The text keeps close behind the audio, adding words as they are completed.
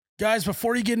Guys,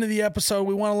 before you get into the episode,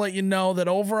 we want to let you know that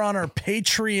over on our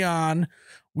Patreon,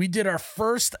 we did our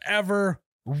first ever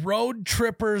Road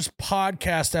Trippers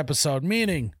podcast episode,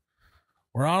 meaning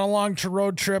we're on a long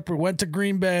road trip. We went to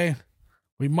Green Bay.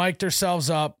 We mic'd ourselves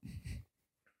up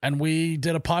and we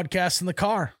did a podcast in the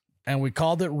car and we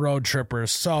called it Road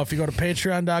Trippers. So if you go to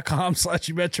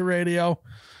patreon.com/YouBetchaRadio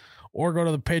or go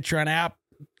to the Patreon app,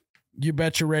 You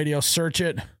Betcha Radio, search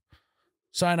it.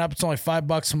 Sign up. It's only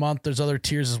 $5 a month. There's other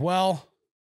tiers as well.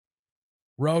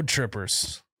 Road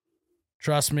Trippers.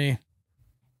 Trust me,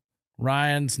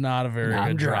 Ryan's not a very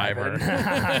good driver.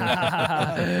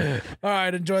 All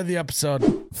right, enjoy the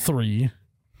episode. 3,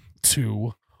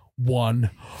 2,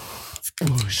 1.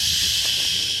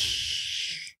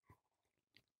 Whoosh.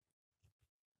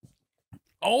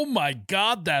 Oh my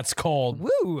God, that's cold.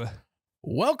 Woo!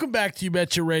 Welcome back to You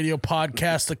Betcha Radio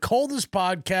Podcast, the coldest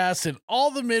podcast in all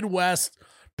the Midwest,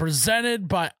 presented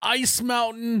by Ice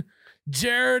Mountain.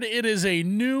 Jared, it is a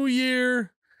new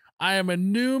year. I am a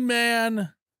new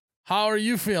man. How are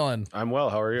you feeling? I'm well.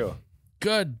 How are you?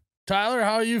 Good. Tyler,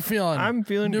 how are you feeling? I'm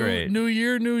feeling great. New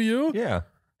year, new you? Yeah.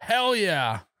 Hell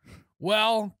yeah.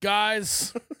 Well,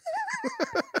 guys.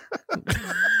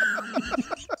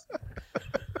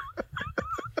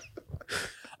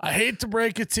 I hate to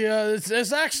break it to you.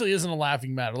 This actually isn't a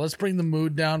laughing matter. Let's bring the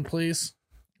mood down, please.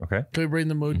 Okay. Can we bring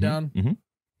the mood down? Mm-hmm.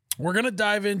 We're going to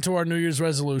dive into our New Year's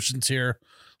resolutions here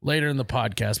later in the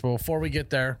podcast. But before we get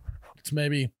there, let's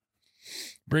maybe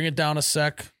bring it down a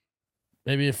sec.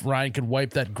 Maybe if Ryan could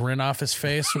wipe that grin off his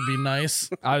face would be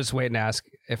nice. I was waiting to ask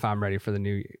if I'm ready for the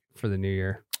new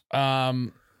year.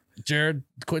 Jared,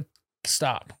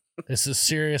 stop. This is a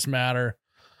serious matter.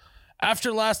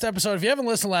 After last episode, if you haven't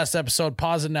listened to last episode,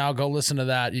 pause it now. Go listen to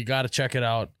that. You got to check it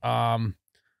out.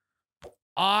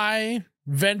 I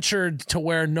ventured to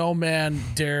where no man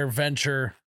dare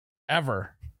venture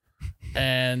ever.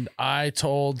 And I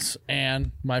told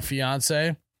Anne, my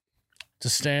fiance, to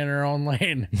stay in her own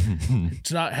lane.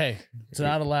 It's not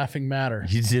a laughing matter.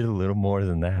 You did a little more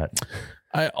than that.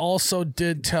 I also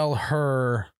did tell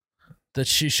her that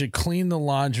she should clean the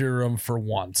laundry room for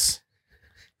once.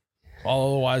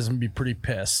 Otherwise, I'm going to be pretty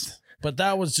pissed. But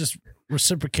that was just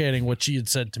reciprocating what she had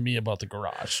said to me about the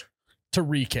garage. To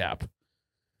recap.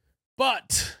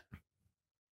 But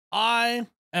I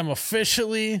am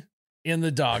officially in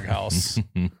the doghouse.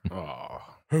 Oh.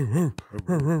 Where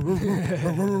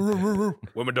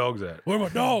my dogs at? Where my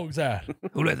dogs at?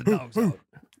 Who let the dogs out?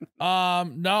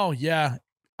 No, yeah.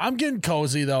 I'm getting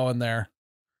cozy though in there.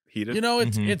 Heated? You know,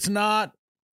 it's not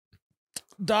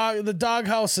the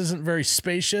doghouse isn't very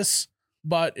spacious,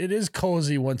 but it is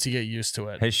cozy once you get used to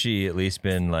it. Has she at least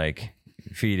been like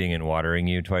feeding and watering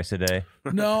you twice a day?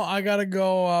 No, I gotta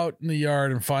go out in the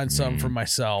yard and find something for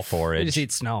myself. They Forage. just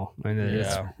eat snow. I mean,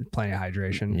 there's plenty of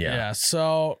hydration. Yeah.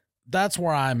 So that's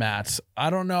where I'm at.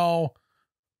 I don't know.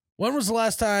 When was the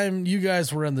last time you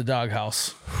guys were in the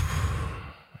doghouse?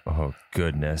 Oh,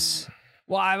 goodness.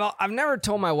 Well, I've never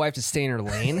told my wife to stay in her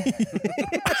lane.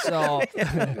 So,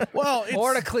 Well,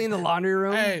 or to clean the laundry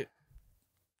room. hey,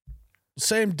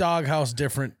 same doghouse,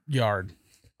 different yard.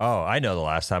 Oh, I know the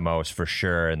last time I was for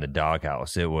sure in the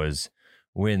doghouse. It was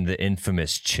when the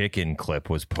infamous chicken clip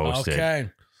was posted.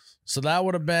 Okay. So that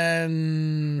would have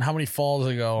been how many falls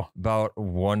ago? About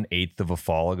 1/8 of a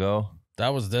fall ago.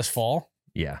 That was this fall.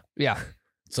 Yeah. Yeah.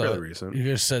 So Fairly recent. you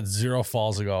just said 0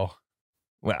 falls ago.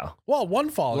 Well, Well, 1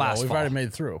 fall ago. Last We've fall. already made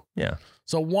it through. yeah.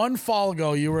 So 1 fall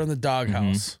ago, you were in the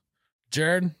doghouse.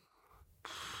 Jared?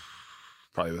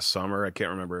 Probably this summer. I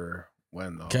can't remember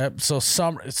when though. Okay. So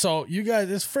summer. So you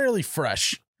guys, it's fairly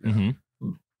fresh. Mm-hmm.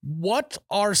 What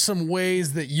are some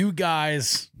ways that you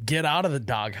guys get out of the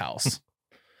doghouse?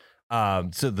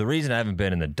 So the reason I haven't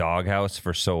been in the doghouse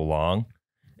for so long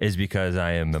is because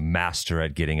I am a master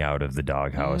at getting out of the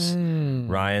doghouse.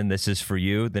 Ryan, this is for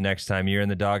you. The next time you're in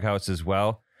the doghouse as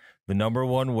well, the number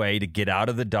one way to get out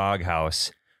of the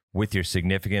doghouse with your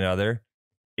significant other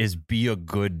is be a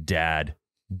good dad.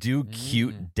 Do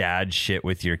cute dad shit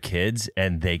with your kids,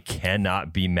 and they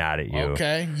cannot be mad at you.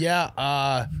 Okay.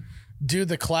 Yeah. Do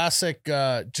the classic,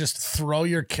 just throw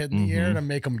your kid in the air to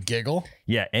make them giggle.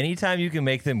 Yeah, anytime you can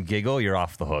make them giggle, you're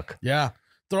off the hook. Yeah.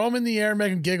 Throw them in the air,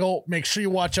 make them giggle. Make sure you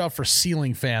watch out for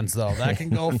ceiling fans, though. That can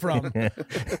go from,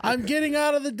 I'm getting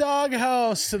out of the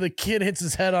doghouse, to the kid hits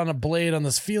his head on a blade on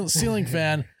this ceiling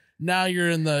fan. Now you're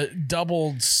in the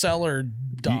double cellar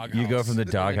doghouse. You go from the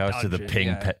doghouse to the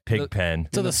pig pen.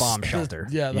 To the bomb shelter.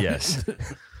 Yes.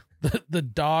 The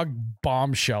dog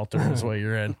bomb shelter is what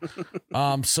you're in.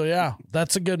 So yeah,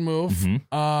 that's a good move.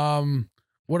 Mm-hmm.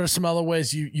 What are some other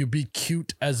ways you be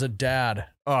cute as a dad?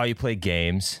 Oh, you play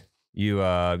games.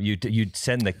 you'd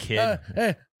send the kid.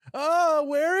 Hey, oh,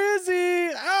 where is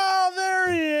he? Oh,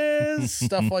 there he is.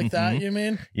 Stuff like that. You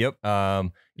mean? Yep.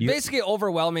 Basically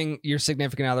overwhelming your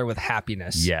significant other with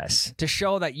happiness. Yes. To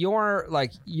show that you're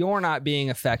not being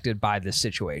affected by this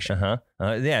situation.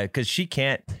 Yeah, because she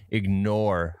can't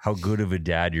ignore how good of a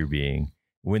dad you're being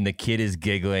when the kid is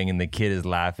giggling and the kid is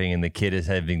laughing and the kid is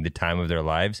having the time of their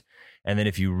lives. And then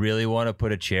if you really want to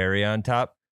put a cherry on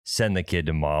top, send the kid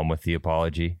to mom with the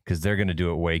apology because they're going to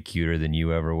do it way cuter than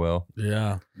you ever will.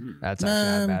 Yeah. That's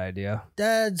actually not a bad idea.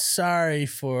 Dad's sorry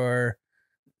for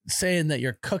saying that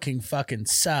your cooking fucking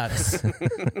sucks.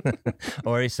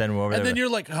 Or you send him over And there. then you're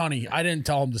like, honey, I didn't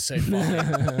tell him to say fuck.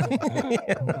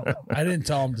 I didn't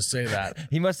tell him to say that.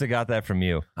 He must have got that from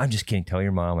you. I'm just kidding. Tell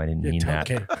your mom I didn't mean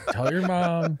that. Okay, tell your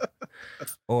mom.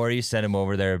 Or you send him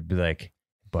over there and be like,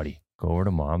 buddy, go over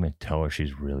to mom and tell her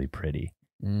she's really pretty.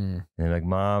 And they're like,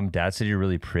 Mom, Dad said you're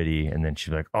really pretty. And then she'd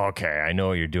be like, okay, I know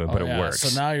what you're doing, but it works.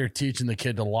 So now you're teaching the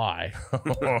kid to lie.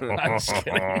 I'm just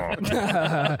kidding.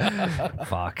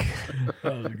 Fuck.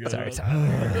 Sorry.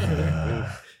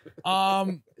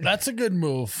 That's a good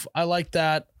move. I like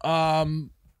that.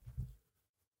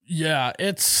 Yeah,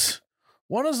 it's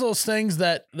one of those things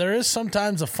that there is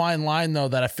sometimes a fine line though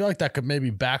that I feel like that could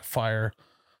maybe backfire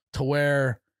to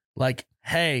where like,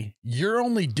 hey, you're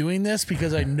only doing this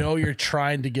because I know you're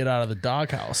trying to get out of the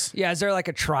doghouse. Yeah, is there like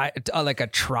a try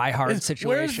hard situation?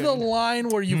 Where's the line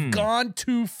where you've gone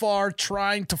too far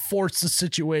trying to force the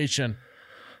situation?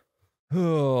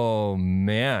 Oh,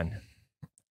 man.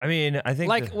 I mean, I think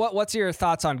like what's your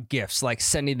thoughts on gifts, like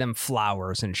sending them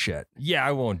flowers and shit, yeah,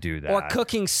 I won't do that. or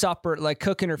cooking supper, like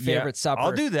cooking her favorite supper?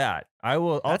 I'll do that. I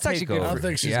will. I'll That's take actually good. over. I don't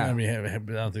think she's Yeah. gonna be. I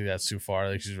don't think that's too far. I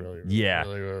think she's really. Yeah.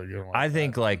 You don't like I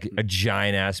think that. like a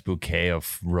giant ass bouquet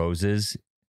of roses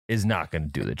is not going to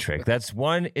do the trick. That's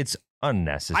one. It's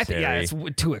unnecessary. I think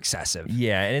it's too excessive.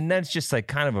 Yeah, and that's just like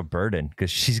kind of a burden because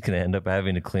she's going to end up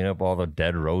having to clean up all the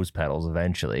dead rose petals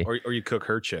eventually. Or you cook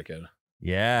her chicken.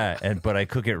 Yeah, but I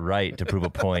cook it right to prove a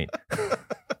point.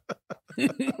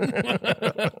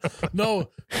 No,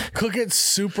 cook it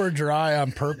super dry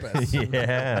on purpose.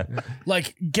 Yeah.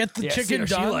 Like get the chicken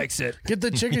done. She likes it. Get the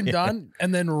chicken done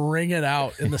and then wring it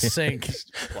out in the sink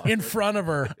in front of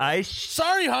her.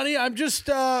 Sorry, honey. I'm just,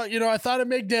 I thought I'd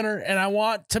make dinner and I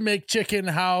want to make chicken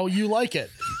how you like it.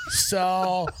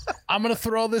 So I'm going to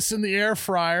throw this in the air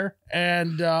fryer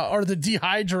and, or the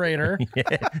dehydrator.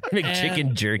 Make And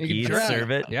chicken jerky and Yeah.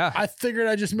 serve it. Yeah. I figured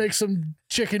I'd just make some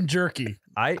chicken jerky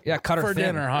Cut her for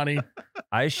thin. dinner, honey.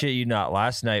 I shit you not.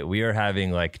 Last night we were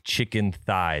having like chicken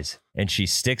thighs, and she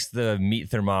sticks the meat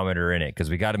thermometer in it because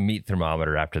we got a meat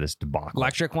thermometer after this debacle.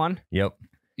 Electric one? Yep.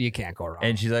 You can't go wrong.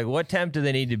 And she's like, "What temp do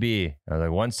they need to be?" I was like,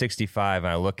 165.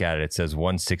 And I look at it, it says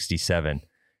 167.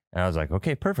 And I was like,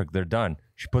 "Okay, perfect. They're done."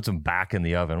 She puts them back in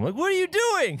the oven. I'm like, "What are you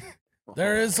doing?"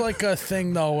 There is like a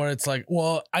thing though where it's like,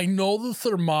 well, I know the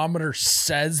thermometer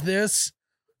says this,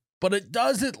 but it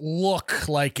doesn't look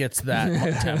like it's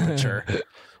that temperature.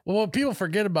 Well, what people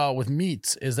forget about with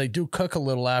meats is they do cook a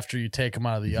little after you take them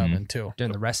out of the oven too.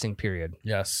 During the resting period.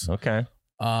 Yes. Okay.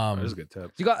 That is a good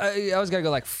tip. You got. I always got to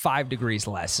go like 5 degrees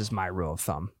less is my rule of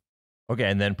thumb. Okay.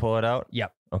 And then pull it out.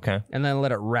 Yep. Okay. And then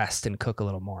let it rest and cook a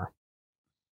little more.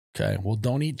 Okay. Well,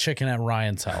 don't eat chicken at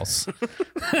Ryan's house.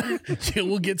 You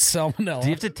will get salmonella. Do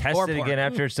you have to test Or it pork. again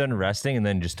after it's done resting and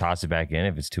then just toss it back in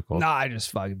if it's too cold? No, I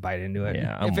just fucking bite into it.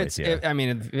 Yeah, I'm if it's, with ya.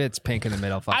 if it's pink in the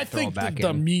middle, fucking I throw think it back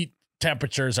the in. meat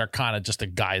temperatures are kind of just a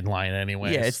guideline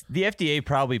anyway. Yeah, it's the FDA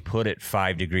probably put it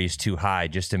 5 degrees too high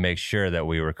just to make sure that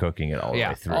we were cooking it all the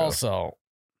way through. Also,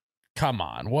 come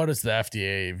on. What does the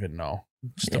FDA even know?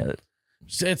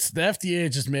 It's the FDA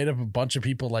just made up a bunch of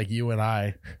people like you and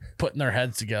I putting their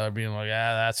heads together being like,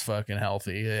 that's fucking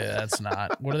healthy. Yeah, that's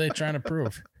not. What are they trying to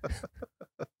prove?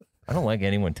 I don't like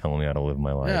anyone telling me how to live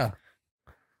my life. Yeah.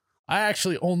 I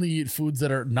actually only eat foods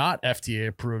that are not FDA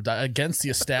approved against the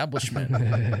establishment.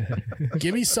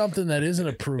 Give me something that isn't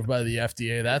approved by the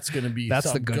FDA. That's going to be That's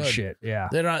the something good shit. Yeah.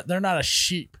 They're not a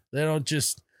sheep. They don't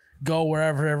just go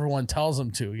wherever everyone tells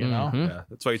them to, you know? Mhm. Yeah,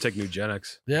 that's why you take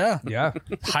Nugenics. Yeah. Yeah.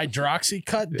 Hydroxy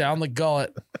cut down the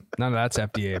gullet. None of that's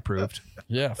FDA approved.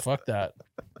 Yeah, fuck that.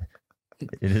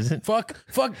 It isn't? Fuck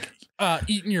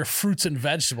eating your fruits and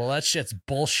vegetable. That shit's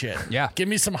bullshit. Yeah. Give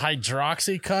me some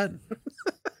hydroxy cut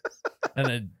and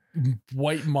a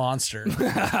white monster. And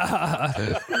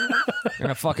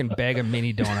a fucking bag of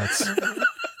mini donuts.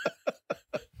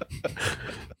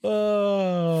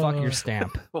 Oh. Fuck your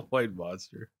stamp. White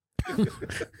monster. Can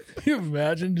you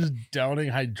imagine just downing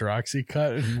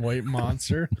Hydroxycut and White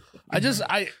Monster?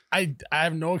 I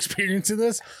have no experience in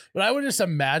this, but I would just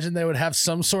imagine they would have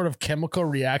some sort of chemical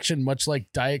reaction, much like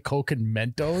Diet Coke and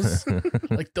Mentos.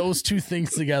 Like those two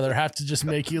things together have to just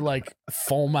make you like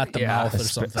foam at the mouth or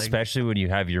something. Especially when you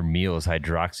have your meals,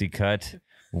 Hydroxycut,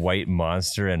 White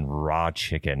Monster, and raw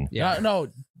chicken. Yeah. No,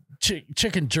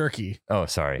 chicken jerky. Oh,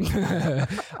 sorry.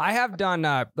 I have done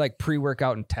like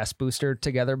pre-workout and test booster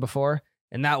together before,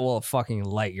 and that will fucking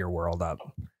light your world up.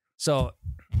 So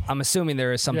I'm assuming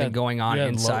there is something going on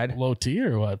inside. Low T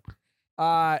or what?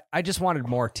 I just wanted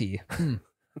more tea.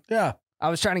 Yeah. I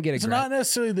was trying to get It's a not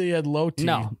necessarily that you had low T.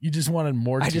 No. You just wanted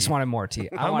more tea. I just wanted more tea.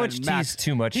 How much tea is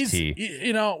too much tea?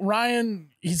 You know, Ryan,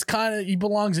 he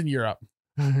belongs in Europe.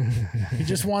 He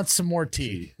just wants some more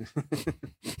tea.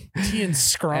 Tea and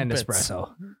scrumpets. And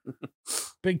espresso.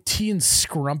 Big tea and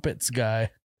scrumpets guy.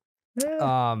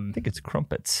 I think it's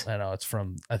crumpets. I know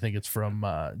I think it's from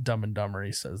Dumb and Dumber.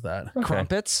 He says that. Okay.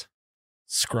 Crumpets?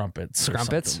 Scrumpets. Or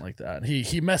Scrumpets? something like that.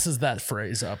 He messes that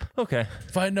phrase up. Okay.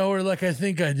 If I know her like I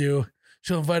think I do,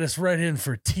 she'll invite us right in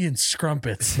for tea and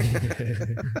scrumpets.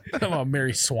 Come on,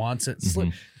 Mary Swanson.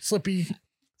 Slippy,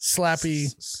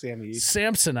 slappy, Sammy.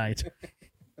 Samsonite.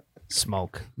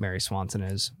 Smoke. Mary Swanson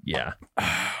is. Yeah.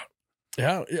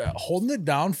 Yeah, holding it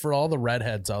down for all the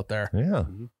redheads out there. Yeah.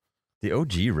 The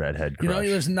OG redhead crush. You know,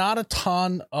 there's not a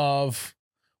ton of,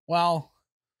 so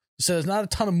there's not a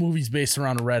ton of movies based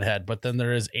around a redhead, but then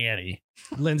there is Annie.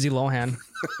 Lindsay Lohan.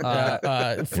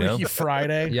 Freaky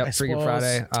Friday. Yep, I Freaky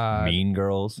suppose. Friday. Mean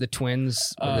Girls. The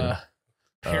twins.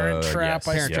 Parent Trap, yes.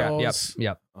 I Parent Trap. suppose.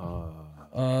 Yep.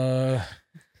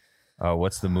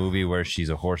 What's the movie where she's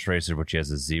a horse racer, but she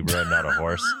has a zebra, not a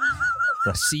horse?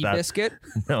 Seabiscuit?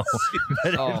 No.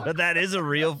 Oh. But that is a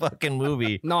real fucking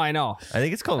movie. No, I know. I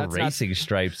think it's called That's not- Racing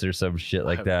Stripes or some shit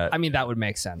like that. I mean, that would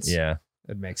make sense. Yeah. It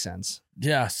would make sense.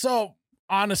 Yeah. So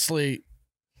honestly,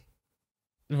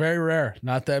 very rare.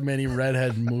 Not that many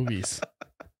redhead movies,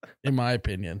 in my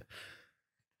opinion.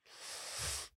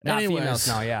 Not Anyways, females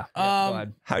now, yeah. Go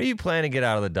ahead. How do you plan to get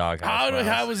out of the doghouse?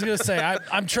 I was gonna say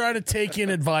I'm trying to take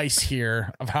in advice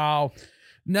here of how.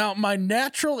 Now, my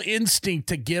natural instinct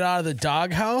to get out of the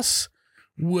doghouse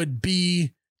would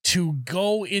be to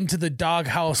go into the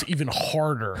doghouse even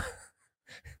harder.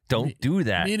 Don't do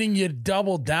that. Meaning you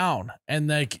double down and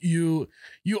like you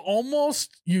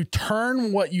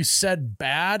turn what you said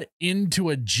bad into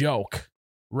a joke,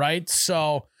 right?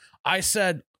 So I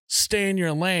said, stay in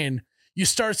your lane. You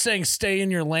start saying stay in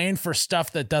your lane for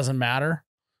stuff that doesn't matter,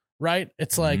 right?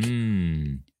 It's like,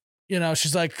 you know,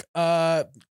 she's like,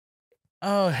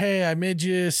 oh, hey, I made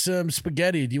you some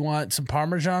spaghetti. Do you want some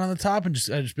Parmesan on the top? And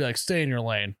I just be like, stay in your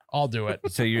lane. I'll do it.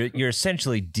 So you're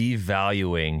essentially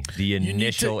devaluing the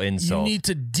initial insult. You need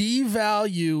to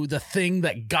devalue the thing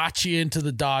that got you into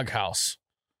the doghouse.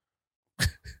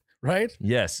 Right?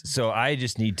 Yes. So I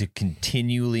just need to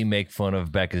continually make fun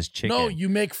of Becca's chicken. No, you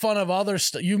make fun of other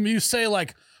stuff. You say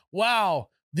like, wow,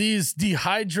 these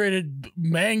dehydrated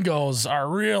mangoes are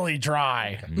really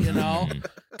dry, you know?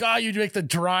 God, you make the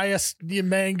driest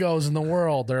mangoes in the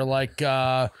world. They're like,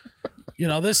 you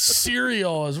know, this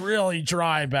cereal is really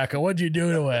dry, Becca. What'd you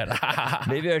do to it?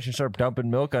 Maybe I should start dumping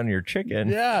milk on your chicken.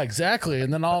 Yeah, exactly.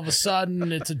 And then all of a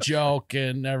sudden it's a joke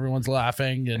and everyone's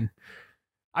laughing. And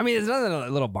I mean, it's nothing a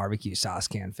little barbecue sauce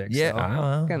can fix. Yeah,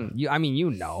 though. I mean,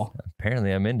 you know.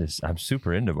 Apparently I'm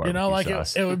super into barbecue you know, like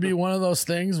sauce. it would be one of those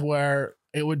things where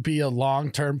it would be a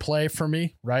long-term play for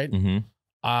me, right? Mm-hmm.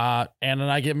 Anna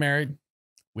and I get married.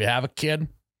 We have a kid.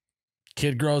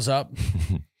 Kid grows up.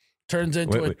 Turns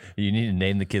into Wait, you need to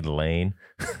name the kid Lane.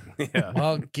 Yeah.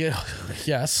 Well,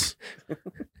 yes.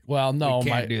 Well, no, We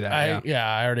can't do that,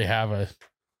 I already have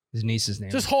His niece's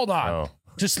name. Just hold on. Oh.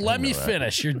 Just let me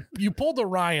finish. You pulled a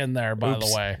Ryan there, by Oops.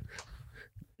 the way.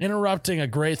 Interrupting a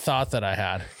great thought that I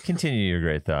had. Continue your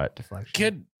great thought.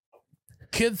 Kid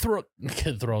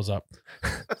throws up.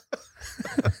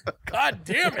 God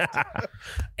damn it.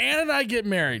 Anna and I get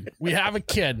married. We have a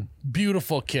kid.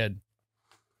 Beautiful kid.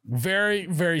 Very,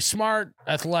 very smart,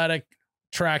 athletic,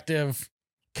 attractive,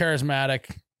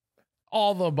 charismatic,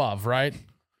 all the above, right?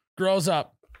 Grows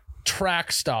up,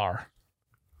 track star.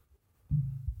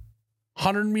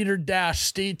 100-meter dash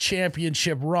state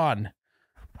championship run.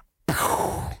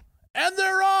 And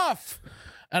they're off.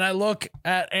 And I look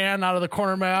at Ann out of the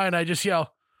corner of my eye and I just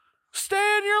yell,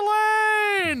 stay in your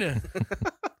lane.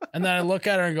 And then I look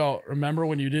at her and go, remember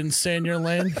when you didn't stay in your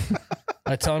lane?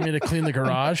 By telling me to clean the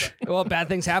garage. Well, bad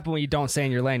things happen when you don't stay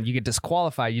in your lane. You get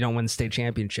disqualified. You don't win the state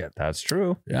championship. That's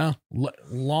true. Yeah.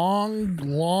 Long-term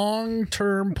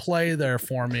play there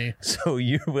for me. So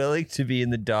you're willing to be in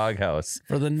the doghouse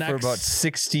for the next... For about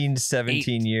 16,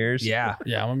 17 years? Yeah.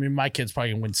 Yeah. I mean, my kid's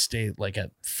probably going to win state like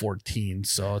at 14.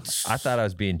 So it's... I thought I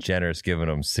was being generous giving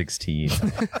him 16.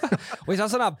 Well, he's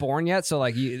also not born yet. So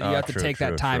like you have to take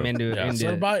that time into... Yeah,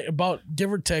 so about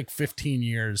give or take 15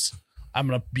 years, I'm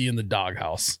going to be in the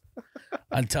doghouse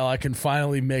until I can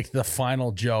finally make the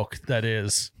final joke that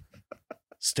is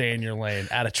stay in your lane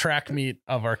at a track meet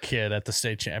of our kid at the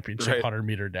state championship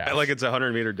 100-meter dash. Like it's a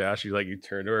 100-meter dash. You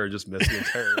turn to her and just miss the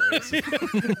entire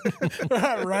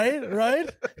Right? race. Right?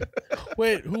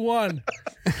 Wait, who won?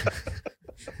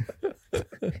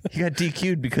 He got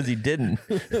DQ'd because he didn't.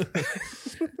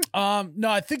 No,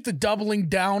 I think the doubling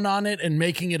down on it and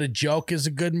making it a joke is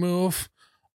a good move.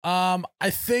 I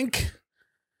think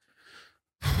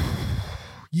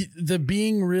the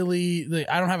being really,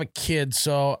 I don't have a kid,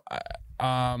 so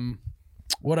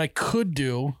what I could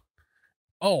do.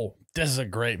 Oh, this is a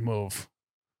great move.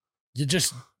 You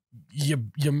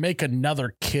make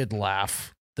another kid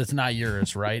laugh. That's not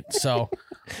yours, right? So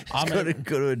I'm gonna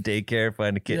go to a daycare,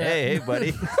 find a kid. Yeah. Hey,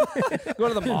 buddy. Go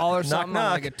to the mall or something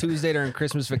on like a Tuesday during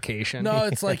Christmas vacation. No,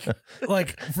 it's like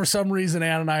for some reason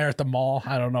Ann and I are at the mall.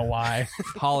 I don't know why.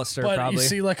 Hollister, but probably. You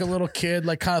see like a little kid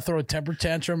like kind of throw a temper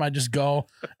tantrum. I just go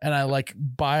and I like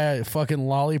buy a fucking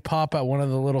lollipop at one of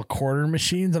the little quarter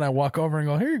machines and I walk over and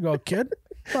go, here you go, kid.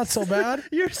 Not so bad.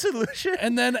 Your solution.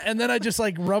 And then I just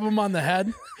like rub them on the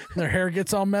head. Their hair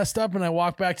gets all messed up, and I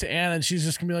walk back to Anna, and she's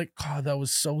just gonna be like, "God, that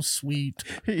was so sweet."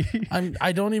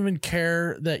 I don't even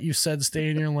care that you said stay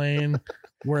in your lane.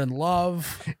 We're in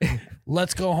love.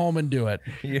 Let's go home and do it.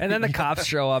 And then the cops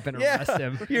show up and arrest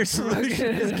him. Your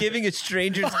solution is giving a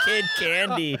stranger's kid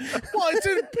candy. Well,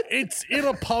 it's in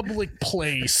a public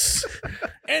place,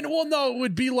 and no, it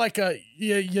would be like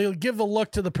you give the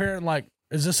look to the parent like,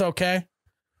 "Is this okay?"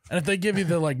 And if they give you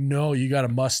the like, no, you got a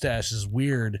mustache, is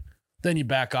weird, then you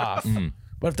back off.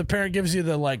 But if the parent gives you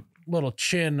the like little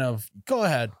chin of, go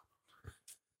ahead,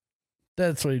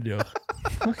 that's what you do.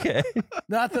 Okay.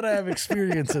 Not that I have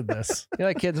experience in this. You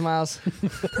like kids, Miles?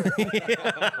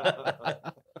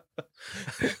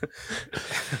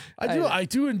 I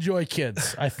do enjoy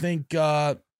kids. I think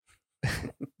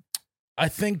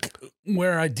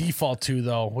where I default to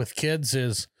though with kids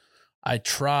is I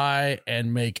try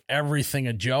and make everything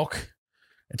a joke,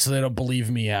 and so they don't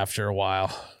believe me after a while.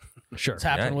 Sure. It's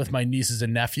happened with my nieces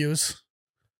and nephews.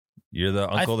 You're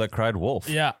the uncle that cried wolf.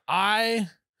 Yeah, I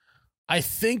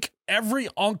think every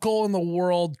uncle in the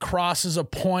world crosses a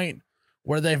point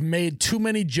where they've made too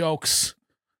many jokes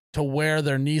to where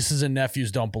their nieces and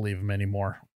nephews don't believe them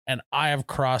anymore. And I have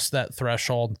crossed that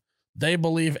threshold. They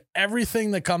believe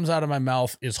everything that comes out of my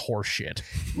mouth is horseshit.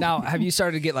 Now, have you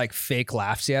started to get like fake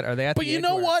laughs yet? Are they at But you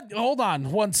know what? Hold on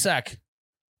one sec.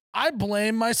 I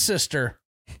blame my sister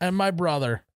and my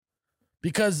brother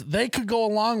because they could go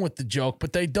along with the joke,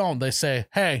 but they don't. They say,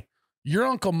 hey, your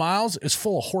Uncle Miles is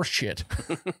full of horseshit.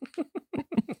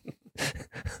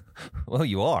 Well,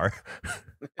 you are.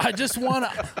 I just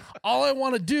want to, all I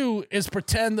want to do is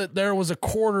pretend that there was a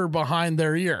quarter behind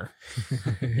their ear,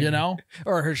 you know?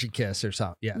 Or a Hershey Kiss or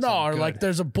something. Yeah. No, or like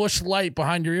there's a Busch Light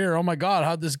behind your ear. Oh my God,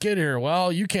 how'd this get here?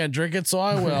 Well, you can't drink it, so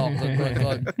I will.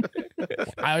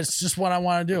 It's just what I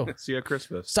want to do. See you at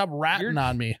Christmas. Stop ratting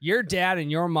on me. Your dad and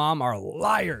your mom are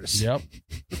liars. Yep.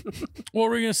 What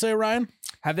were you going to say, Ryan?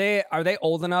 Are they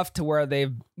old enough to where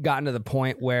they've gotten to the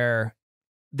point where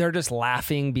they're just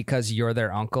laughing because you're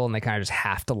their uncle and they kind of just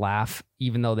have to laugh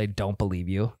even though they don't believe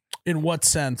you? In what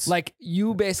sense? Like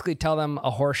you basically tell them a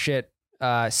horseshit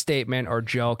statement or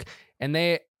joke and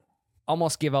they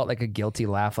almost give out like a guilty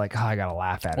laugh, like, oh, I gotta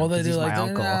laugh at him. Well, they do like,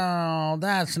 uncle. No,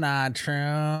 that's not true.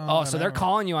 Oh, so they're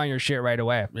calling you on your shit right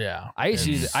away. Yeah. I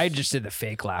just did the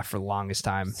fake laugh for the longest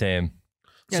time. Same.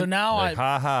 So now like,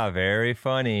 haha, very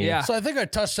funny. Yeah. So I think I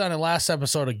touched on it last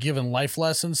episode of giving life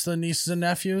lessons to the nieces and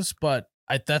nephews, but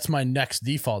that's my next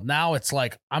default. Now it's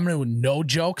like, I'm going to do no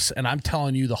jokes and I'm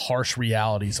telling you the harsh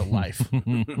realities of life.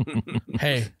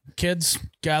 Hey, kids,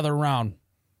 gather around.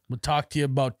 We'll talk to you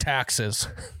about taxes.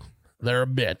 They're a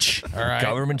bitch. All right.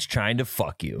 Government's trying to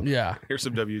fuck you. Yeah. Here's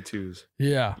some W-2s.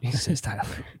 Yeah. Jesus, Tyler.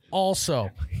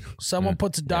 Also, someone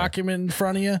puts a document in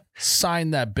front of you,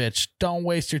 sign that bitch. Don't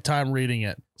waste your time reading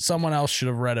it. Someone else should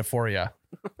have read it for you.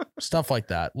 Stuff like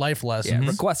that. Life lessons. Yeah,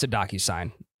 request a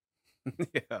DocuSign.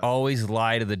 Yeah. Always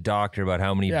lie to the doctor about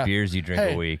how many beers you drink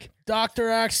a week. Doctor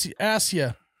asks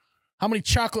you, how many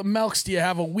chocolate milks do you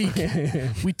have a week?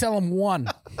 We tell him one.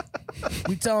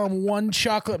 We tell him one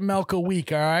chocolate milk a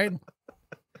week, all right?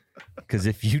 Because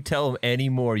if you tell them any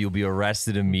more, you'll be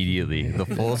arrested immediately. The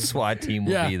full SWAT team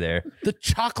will be there.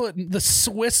 The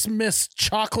Swiss Miss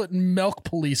chocolate and milk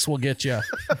police will get you.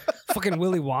 Fucking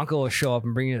Willy Wonka will show up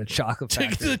and bring you to the chocolate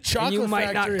factory. To the chocolate and you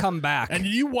might factory. not come back. And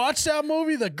you watch that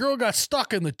movie? The girl got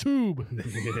stuck in the tube.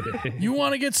 You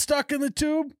want to get stuck in the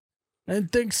tube? I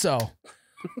didn't think so.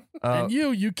 And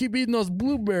you keep eating those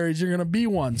blueberries, you're going to be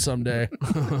one someday.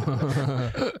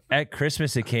 At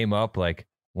Christmas, it came up like,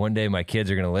 one day my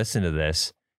kids are going to listen to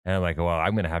this. And I'm like, well,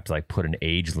 I'm going to have to like put an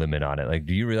age limit on it. Like,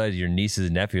 do you realize your nieces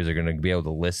and nephews are going to be able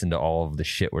to listen to all of the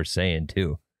shit we're saying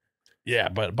too? Yeah,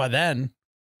 but by then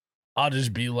I'll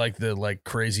just be like the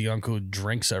crazy uncle who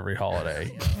drinks every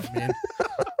holiday. You know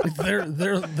what I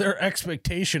mean? Their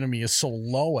expectation of me is so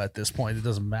low at this point, it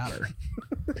doesn't matter.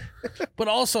 But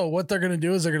also, what they're going to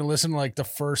do is they're going to listen to like the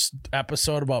first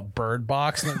episode about Bird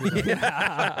Box. And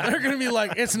they're going to be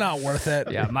like, it's not worth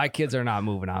it. Yeah, my kids are not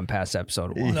moving on past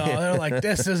episode 1. No, they're like,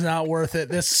 this is not worth it.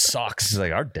 This sucks. It's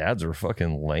like, our dads are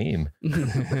fucking lame.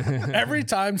 Every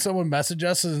time someone messages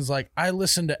us and is like, I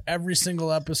listened to every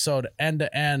single episode end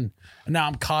to end, and now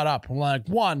I'm caught up. I'm like,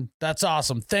 1, that's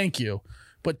awesome. Thank you.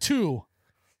 But 2,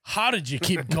 how did you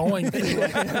keep going through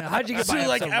how'd you get by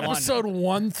like episode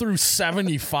 1 through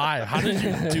 75? How did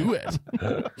you do it?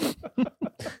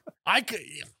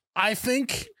 I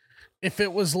think if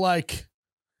it was like,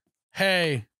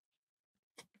 hey,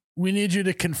 we need you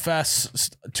to confess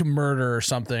to murder or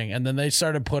something, and then they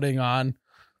started putting on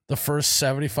the first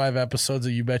 75 episodes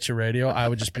of You Betcha Radio, I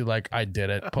would just be like, I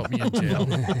did it. Put me in jail.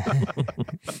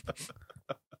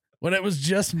 When it was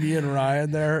just me and Ryan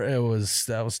there,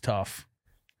 that was tough.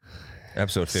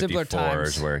 Episode 54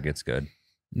 is where it gets good.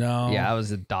 No. Yeah, that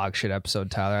was a dog shit episode,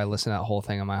 Tyler. I listened to that whole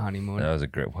thing on my honeymoon. That was a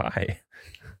great. Why?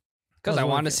 Because I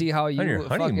wanted to see how you on your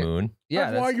honeymoon.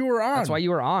 That's why you were on. That's why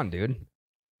you were on, dude.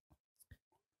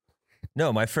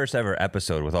 No, my first ever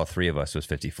episode with all 3 of us was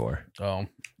 54. Oh,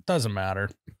 doesn't matter.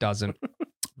 Doesn't.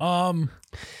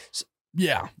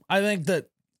 Yeah, I think that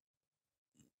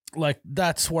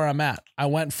that's where I'm at. I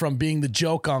went from being the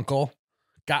joke uncle,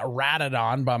 got ratted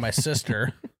on by my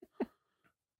sister.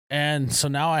 And so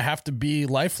now I have to be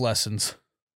life lessons.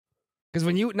 Because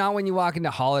when you walk into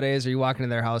holidays or you walk into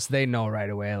their house, they know right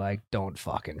away, like, don't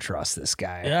fucking trust this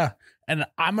guy. Yeah. And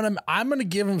I'm gonna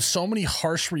give them so many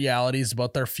harsh realities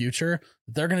about their future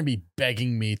that they're gonna be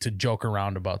begging me to joke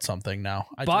around about something now.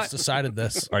 I just decided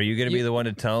this. Are you gonna be the one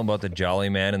to tell them about the Jolly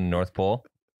Man in the North Pole?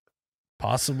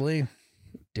 Possibly.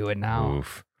 Do it now.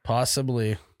 Oof.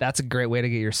 Possibly. That's a great way to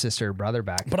get your sister or brother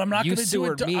back. But I'm not gonna do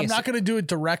it. I'm not gonna do it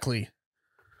directly.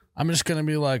 I'm just going to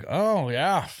be like, oh,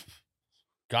 yeah,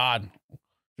 God,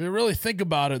 if you really think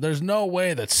about it, there's no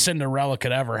way that Cinderella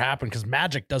could ever happen because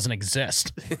magic doesn't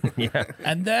exist. Yeah.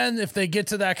 And then if they get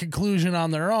to that conclusion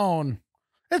on their own,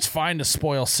 it's fine to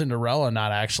spoil Cinderella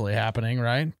not actually happening,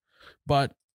 right?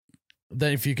 But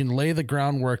then if you can lay the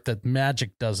groundwork that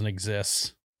magic doesn't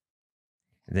exist,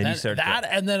 then you start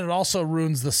and then it also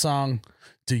ruins the song,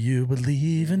 Do You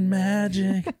Believe in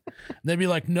Magic? They'd be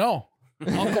like, no.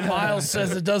 Uncle Miles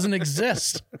says it doesn't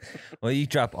exist. Well, you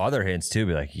drop other hints too.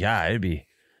 Be like, yeah, it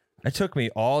took me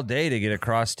all day to get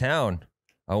across town.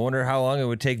 I wonder how long it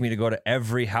would take me to go to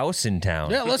every house in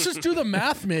town. Yeah, let's just do the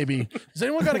math maybe. Does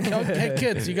anyone got a calculator? Hey,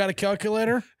 kids, you got a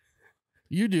calculator?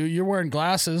 You do. You're wearing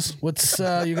glasses. What's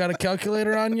you got a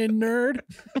calculator on, you nerd?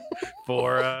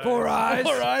 4 eyes. 4 eyes.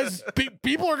 4 eyes.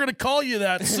 People are going to call you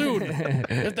that soon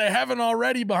if they haven't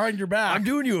already behind your back. I'm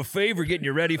doing you a favor getting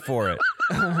you ready for it.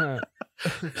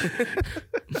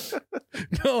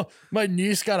 No, my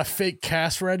niece got a fake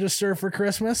cash register for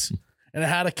Christmas, and it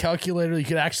had a calculator. You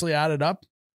could actually add it up.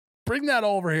 Bring that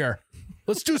over here.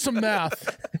 Let's do some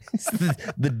math.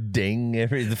 the ding, the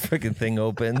freaking thing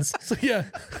opens. So yeah.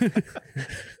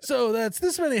 So that's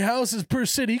this many houses per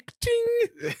city.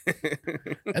 Ting.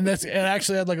 And it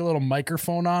actually had like a little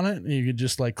microphone on it, and you could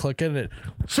just like click it, and it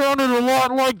sounded a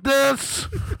lot like this.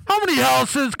 How many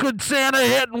houses could Santa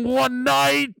hit in one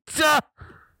night?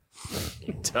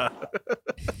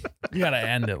 You gotta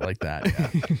end it like that. Yeah.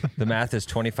 The math is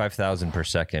 25,000 per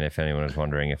second. If anyone was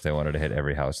wondering if they wanted to hit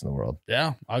every house in the world.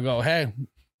 Yeah, I'll go. Hey,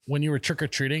 when you were trick or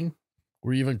treating,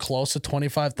 were you even close to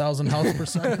 25,000 houses per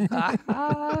second?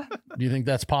 Do you think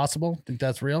that's possible? Think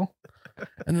that's real?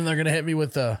 And then they're gonna hit me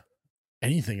with the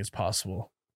anything is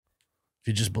possible if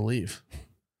you just believe.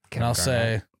 And I'll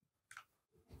say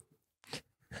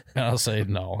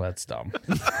no, that's dumb.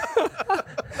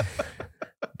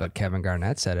 But Kevin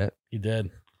Garnett said it. He did.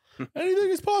 Anything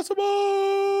is possible.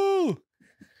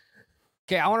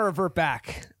 Okay, I want to revert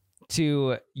back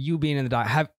to you being in the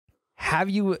dog. Have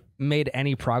you made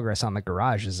any progress on the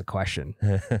garage is a question.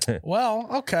 Well,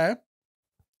 okay.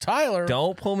 Tyler.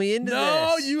 Don't pull me into this.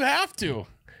 No, you have to.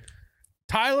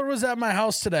 Tyler was at my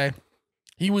house today.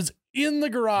 He was in the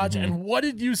garage. And what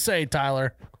did you say,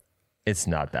 Tyler? It's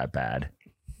not that bad.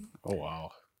 Oh,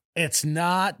 wow. It's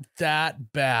not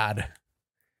that bad.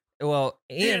 Well,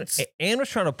 Ann was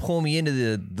trying to pull me into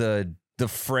the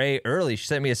fray early. She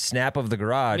sent me a snap of the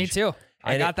garage. Me too.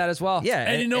 I got that as well. Yeah.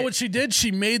 And you know what she did? She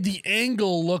made the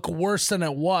angle look worse than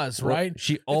it was, right?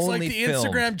 She It's only like the filmed.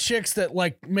 Instagram chicks that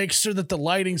like make sure that the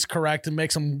lighting's correct and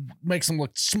makes them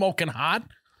look smoking hot.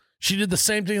 She did the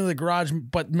same thing in the garage,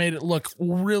 but made it look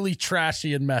really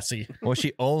trashy and messy. Well,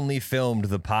 she only filmed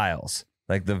the piles.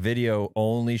 Like the video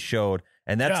only showed,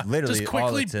 and that's literally just all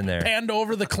quickly that's in there. panned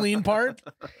over the clean part.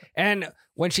 And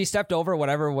when she stepped over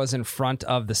whatever was in front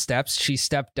of the steps, she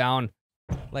stepped down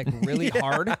like really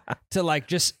hard to like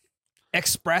just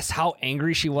express how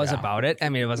angry she was about it. I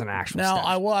mean, it was an actual Now, step.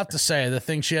 I will have to say the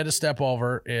thing she had to step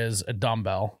over is a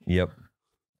dumbbell. Yep.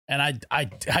 And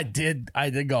I did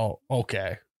go,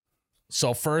 okay.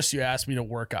 So first you asked me to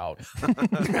work out.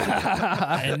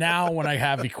 And now when I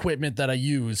have equipment that I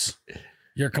use,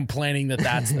 you're complaining that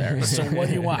that's there. So what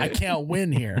do you want? I can't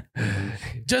win here.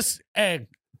 Just, hey,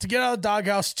 to get out of the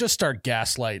doghouse, just start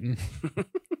gaslighting.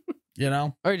 You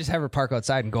know? Or you just have her park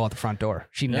outside and go out the front door.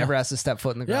 She never has to step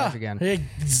foot in the garage again.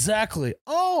 Exactly.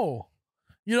 Oh,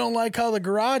 you don't like how the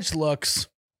garage looks.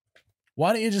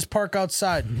 Why don't you just park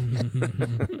outside?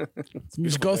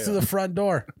 Just go through the front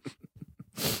door.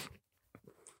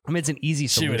 I mean, it's an easy She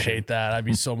solution. would hate that. I'd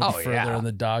be so much further in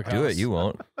the doghouse. Do it. You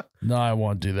won't. No, I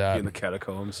won't do that. In the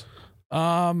catacombs.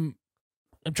 I'm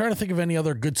trying to think of any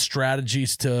other good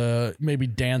strategies to maybe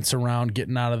dance around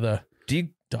getting out of the Do you?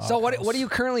 doghouse. So what are you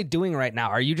currently doing right now?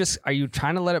 Are you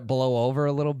trying to let it blow over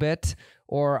a little bit,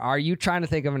 or are you trying to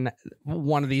think of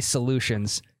one of these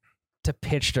solutions to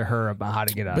pitch to her about how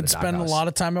to get out Been of the spending doghouse? a lot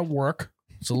of time at work.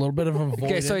 It's a little bit of avoidance.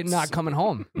 Okay, so you're not coming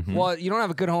home. Well, you don't have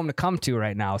a good home to come to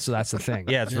right now, so that's the thing.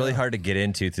 Yeah, it's really hard to get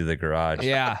into through the garage.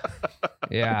 Yeah.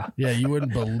 Yeah, you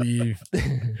wouldn't believe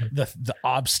the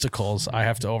obstacles I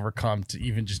have to overcome to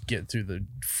even just get through the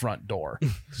front door.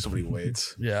 So many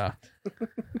weights. Yeah.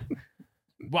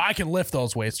 Well, I can lift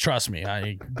those weights. Trust me.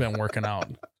 I've been working out.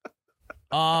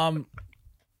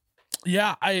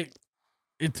 Yeah,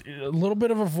 it's a little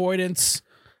bit of avoidance.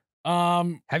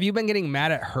 Have you been getting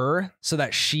mad at her so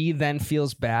that she then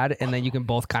feels bad, and then you can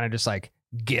both kind of just like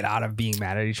get out of being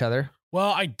mad at each other?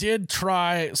 Well, I did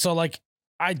try. So, like,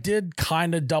 I did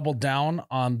kind of double down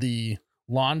on the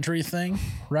laundry thing,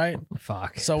 right?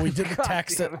 Fuck. So we did the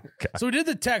text. So we did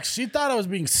the text. She thought I was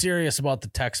being serious about the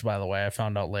text, by the way. I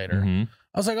found out later. Mhm.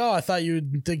 I was like, oh, I thought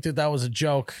you'd think that was a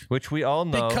joke Which we all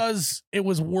know. because it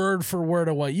was word for word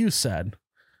of what you said.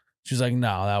 She's like,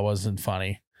 no, that wasn't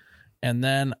funny. And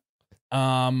then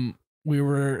we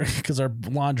were, because our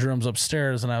laundry room's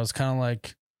upstairs, and I was kind of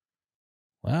like,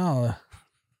 wow, a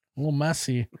little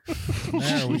messy.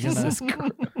 There, we gonna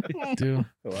do.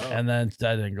 Wow. And then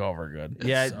that didn't go over good.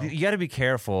 Yeah, So. you got to be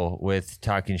careful with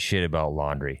talking shit about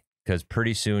laundry because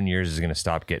pretty soon yours is going to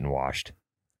stop getting washed,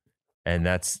 and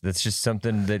that's just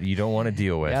something that you don't want to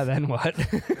deal with. Yeah, then what?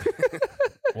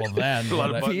 Well, then A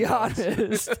lot of Be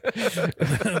honest.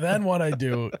 then what I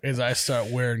do is I start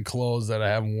wearing clothes that I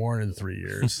haven't worn in 3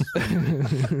 years.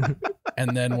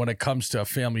 And then when it comes to a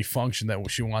family function that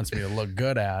she wants me to look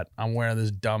good at, I'm wearing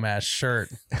this dumbass shirt.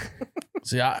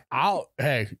 See,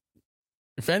 hey,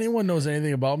 if anyone knows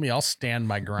anything about me, I'll stand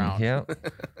my ground. Yeah.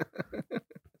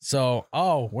 So,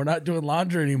 we're not doing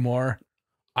laundry anymore.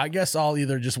 I guess I'll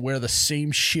either just wear the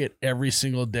same shit every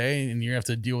single day and you have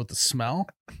to deal with the smell,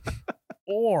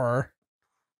 or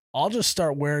I'll just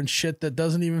start wearing shit that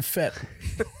doesn't even fit.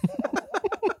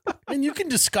 And you can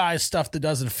disguise stuff that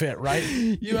doesn't fit, right?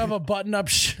 You have a button-up.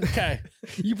 Okay.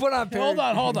 You put on.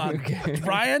 Hold on. Okay.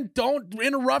 Brian, don't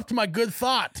interrupt my good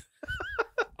thought.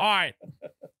 All right.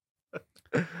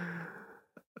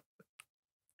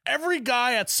 Every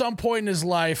guy at some point in his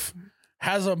life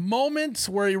has a moment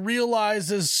where he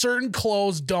realizes certain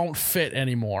clothes don't fit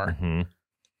anymore. Mhm.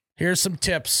 Here's some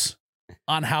tips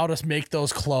on how to make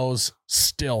those clothes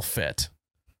still fit.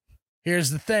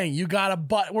 Here's the thing. You got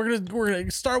a we're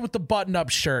gonna start with the button-up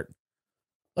shirt.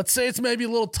 Let's say it's maybe a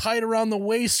little tight around the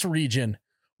waist region.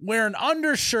 Wear an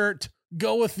undershirt,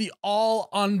 go with the all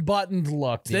unbuttoned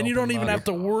look. The Then you don't open even look. have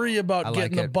to worry about I like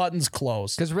getting the it. buttons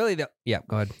closed. Because really, go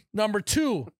ahead. Number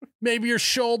 2, maybe your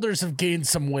shoulders have gained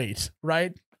some weight,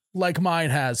 right? Like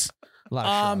mine has. A lot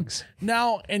of shrugs.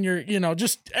 Now, and you're,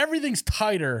 just everything's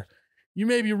tighter. You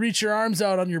maybe reach your arms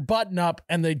out on your button up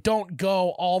and they don't go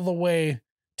all the way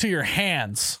to your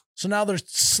hands. So now their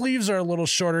sleeves are a little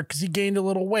shorter because you gained a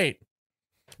little weight.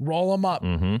 Roll them up.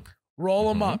 Mhm. Roll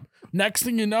them up. Next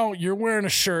thing you know, you're wearing a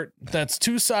shirt that's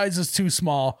 2 sizes too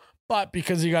small, but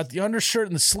because you got the undershirt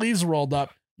and the sleeves rolled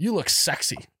up, you look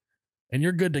sexy and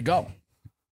you're good to go.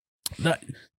 Now,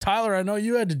 Tyler, I know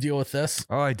you had to deal with this.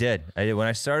 Oh, I did. When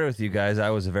I started with you guys, I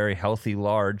was a very healthy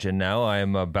large, and now I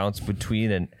am a bounce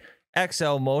between an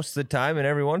XL most of the time, and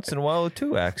every once in a while a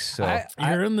 2X. So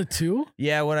you're in the 2?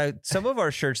 Yeah, some of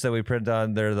our shirts that we print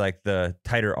on, they're like the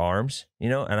tighter arms,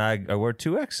 and I wear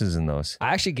 2Xs in those.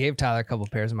 I actually gave Tyler a couple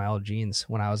pairs of my old jeans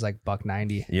when I was like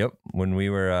 $1.90. Yep, when we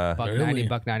were $1.90,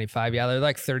 $1.95. Yeah, they're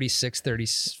like 36,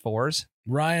 34s.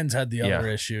 Ryan's had the other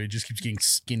issue. He just keeps getting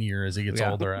skinnier as he gets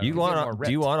older. Do you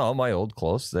want all my old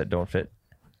clothes that don't fit?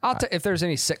 If there's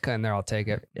any Sitka in there, I'll take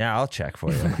it. Yeah, I'll check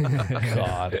for you.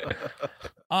 God.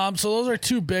 So those are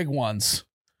 2 big ones.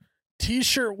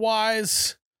 T-shirt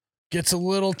wise gets a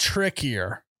little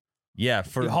trickier. Yeah,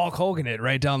 for Hulk Hogan it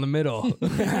right down the middle.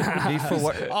 For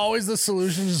what? Always the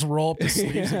solution, just roll up the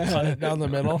sleeves and cut it down the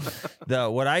middle.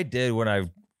 What I did when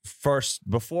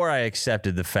before I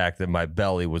accepted the fact that my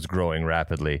belly was growing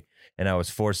rapidly and I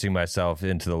was forcing myself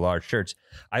into the large shirts,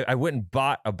 I went and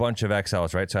bought a bunch of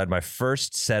XLs, right? So I had my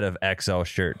first set of XL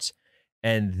shirts,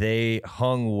 and they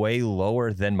hung way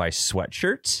lower than my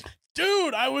sweatshirts.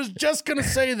 Dude, I was just going to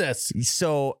say this.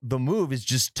 So the move is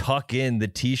just tuck in the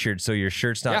T-shirt so your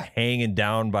shirt's not hanging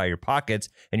down by your pockets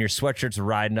and your sweatshirt's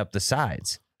riding up the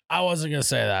sides. I wasn't going to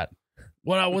say that.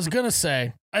 What I was going to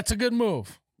say, that's a good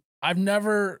move.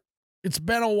 It's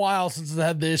been a while since I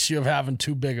had the issue of having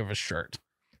too big of a shirt.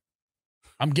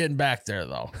 I'm getting back there,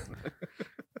 though.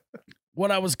 What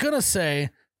I was going to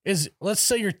say is, let's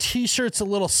say your T-shirt's a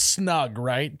little snug,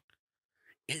 right?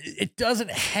 It doesn't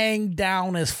hang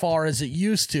down as far as it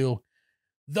used to.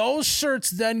 Those shirts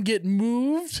then get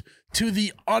moved to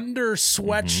the under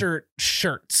sweatshirt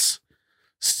shirts.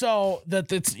 So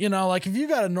that it's, like if you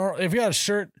got a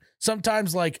shirt,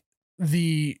 sometimes like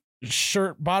the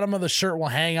bottom of the shirt will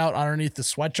hang out underneath the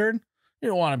sweatshirt. You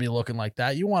don't want to be looking like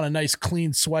that. You want a nice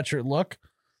clean sweatshirt look.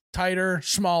 Tighter,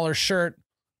 smaller shirt,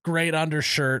 great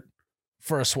undershirt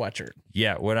for a sweatshirt.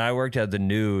 Yeah, when I worked at the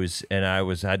news and I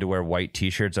had to wear white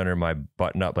T-shirts under my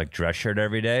button-up like dress shirt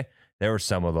every day, there were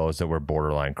some of those that were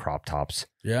borderline crop tops.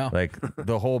 Yeah, like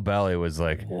the whole belly was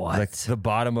like the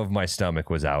bottom of my stomach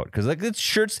was out because like it's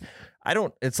shirts.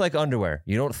 It's like underwear.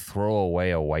 You don't throw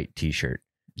away a white T-shirt.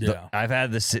 Yeah, I've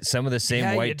had some of the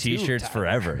same white T-shirts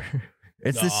forever.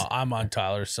 I'm on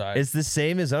Tyler's side. It's the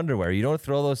same as underwear. You don't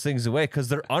throw those things away because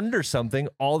they're under something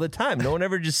all the time. No one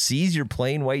ever just sees your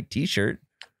plain white T-shirt.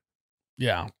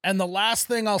 Yeah. And the last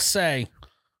thing I'll say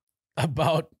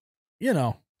about,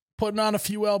 putting on a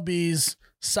few LBs,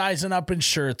 sizing up in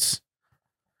shirts,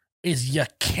 is you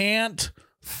can't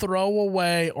throw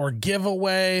away or give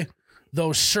away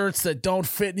those shirts that don't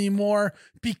fit anymore,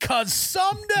 because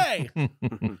someday,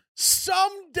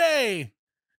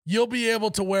 you'll be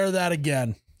able to wear that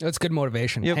again. That's good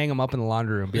motivation. Yep. Hang them up in the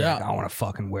laundry room. Be like, I want to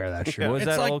fucking wear that shirt.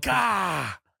 It's like,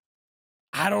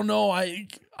 I don't know.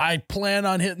 I plan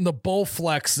on hitting the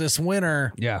Bowflex this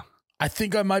winter. Yeah. I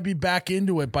think I might be back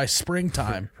into it by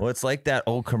springtime. Well, it's like that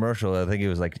old commercial. I think it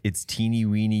was like, it's teeny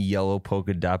weeny yellow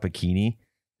polka dot bikini.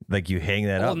 Like you hang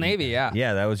that up. Old Navy, yeah.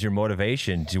 Yeah, that was your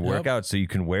motivation to work out so you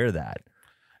can wear that.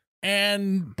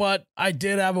 But I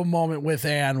did have a moment with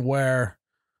Ann where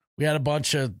we had a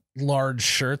bunch of large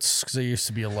shirts because I used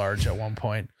to be a large at one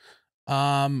point.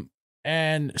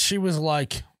 And she was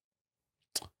like,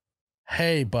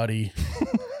 hey, buddy.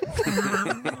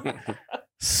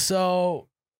 So,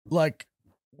 like,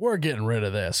 we're getting rid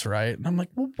of this, right? And I'm like,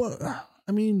 well, what?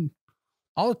 I mean,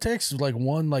 all it takes is like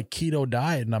one like keto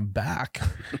diet and I'm back,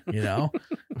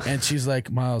 And she's like,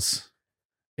 Miles,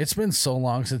 it's been so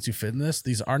long since you fit in this.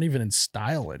 These aren't even in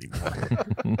style anymore.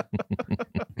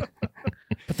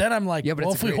 But then I'm like,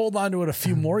 if we hold on to it a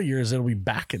few more years, it'll be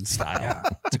back in style. Yeah,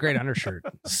 it's a great undershirt.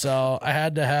 So I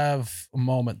had to have a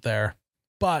moment there.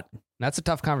 But that's a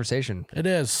tough conversation. It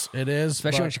is.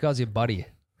 Especially when she calls you buddy.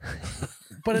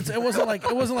 But it wasn't like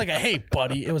a hey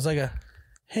buddy. It was like a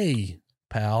hey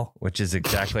pal. Which is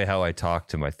exactly how I talk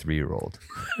to my 3-year-old.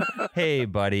 Hey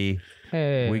buddy.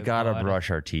 Hey, we gotta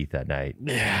brush our teeth at night.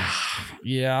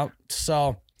 Yeah.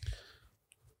 So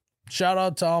shout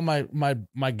out to all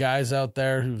my guys out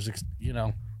there who's, you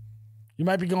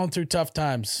might be going through tough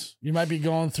times. You might be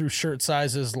going through shirt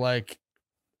sizes like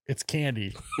it's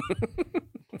candy.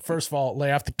 First of all,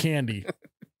 lay off the candy.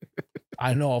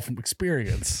 I know from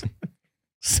experience.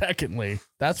 Secondly,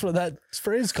 that's where that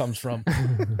phrase comes from.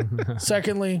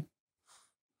 Secondly,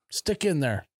 stick in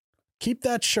there. Keep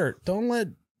that shirt. Don't let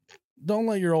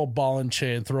your old ball and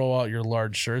chain throw out your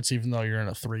large shirts, even though you're in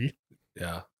a 3.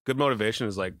 Yeah. Good motivation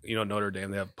is like, Notre Dame,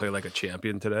 they have play like a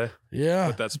champion today. Yeah.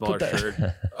 Put that smaller shirt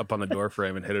up on the door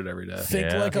frame and hit it every day.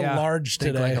 Think like a large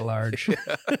today. Think like a large.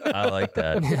 I like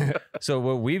that. So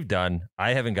what we've done,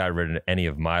 I haven't got rid of any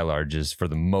of my larges for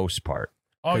the most part.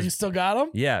 Oh, you still got them?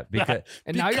 Yeah, because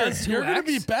now you're going to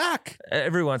be back.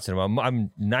 Every once in a while, I'm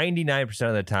 99%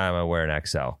 of the time I wear an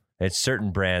XL. It's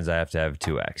certain brands I have to have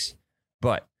 2X.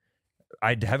 But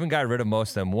I haven't got rid of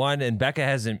most of them. One, and Becca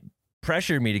hasn't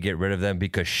pressured me to get rid of them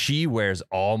because she wears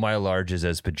all my larges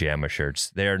as pajama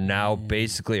shirts. They are now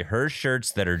basically her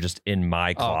shirts that are just in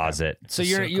my closet. Okay. So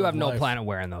you have no plan of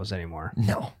wearing those anymore?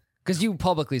 No. Because you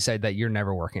publicly said that you're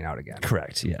never working out again.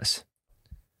 Correct, yes.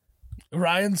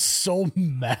 Ryan's so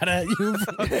mad at you.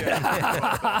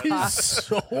 He's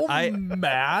so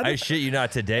mad. I shit you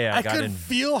not, today I could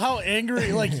feel how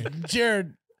angry, like,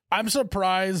 Jared, I'm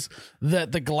surprised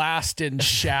that the glass didn't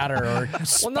shatter or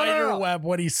spider web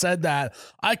when he said that.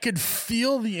 I could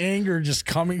feel the anger just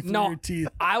coming through your teeth.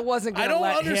 I wasn't going to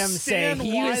let him say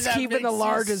he was keeping the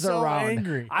larges around.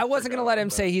 Angry. I wasn't going to let him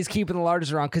say he's keeping the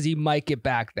larges around because he might get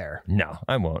back there. No,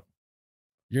 I won't.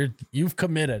 You've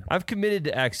committed. I've committed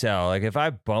to XL. Like if I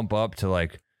bump up to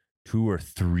like 2 or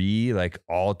 3, like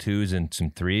all 2s and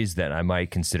some 3s, then I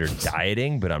might consider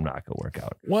dieting, but I'm not gonna work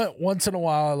out. Once in a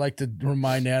while, I like to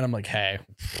remind Adam, like, hey,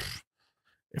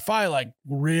 if I like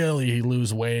really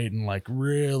lose weight and like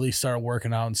really start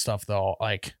working out and stuff, though,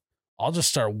 like I'll just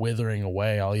start withering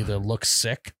away. I'll either look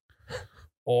sick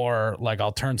or like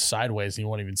I'll turn sideways and you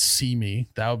won't even see me.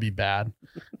 That would be bad.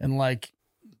 And like,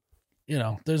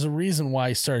 there's a reason why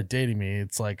he started dating me.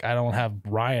 It's like I don't have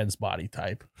Ryan's body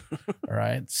type. All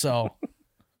right. So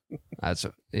that's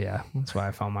why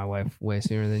I found my wife way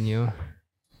sooner than you.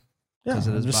 Yeah, because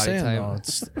of this body type.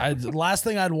 The last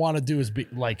thing I'd want to do is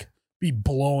be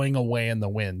blowing away in the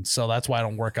wind. So that's why I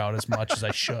don't work out as much as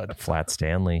I should. Flat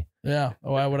Stanley. Yeah.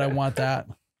 Why would I want that?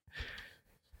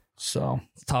 So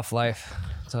it's a tough life.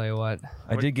 I'll tell you what.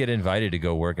 I did get invited to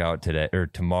go work out today or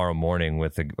tomorrow morning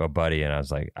with a buddy, and I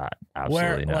was like,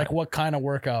 absolutely not. Like what kind of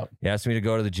workout? He asked me to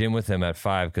go to the gym with him at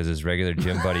 5 because his regular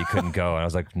gym buddy couldn't go, and I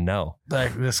was like, no.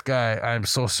 Like this guy, I'm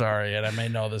so sorry, and I may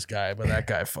know this guy, but that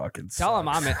guy fucking sucks.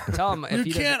 Tell him if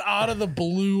you can't out of the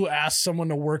blue ask someone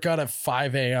to work out at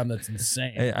 5 a.m. That's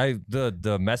insane.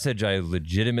 The message I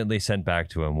legitimately sent back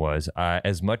to him was,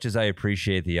 as much as I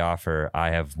appreciate the offer, I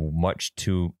have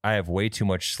way too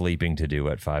much sleeping to do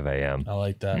at 5 a.m. I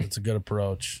like that. It's a good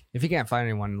approach. If you can't find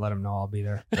anyone, let him know. I'll be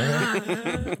there.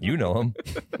 You know him.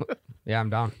 Yeah, I'm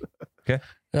down. Okay.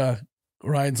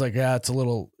 Ryan's like, it's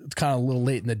kind of a little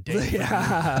late in the day.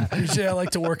 Yeah. Usually I like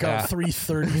to work out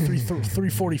 3:30,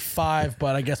 3:45,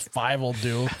 but I guess 5 will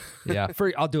do. Yeah.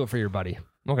 I'll do it for your buddy.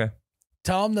 Okay.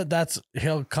 Tell him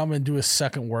he'll come and do his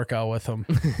second workout with him.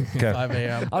 Okay. 5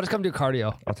 a.m. I'll just come do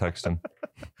cardio. I'll text him.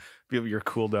 Be your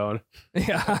cool down.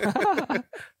 Yeah.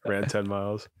 Ran 10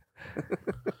 miles.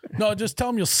 No, just tell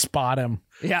him you'll spot him.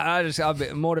 Yeah, I'll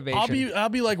be motivation. I'll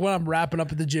be like when I'm wrapping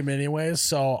up at the gym anyways,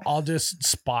 so I'll just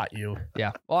spot you.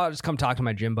 Yeah. Well, I'll just come talk to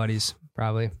my gym buddies,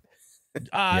 probably.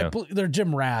 They're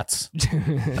gym rats.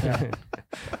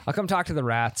 I'll come talk to the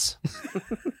rats.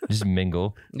 Just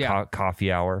mingle. Yeah.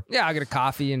 Coffee hour. Yeah, I'll get a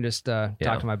coffee and just talk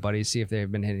to my buddies, see if they've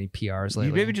been hitting any PRs lately.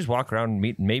 You maybe just walk around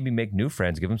and maybe make new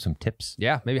friends, give them some tips.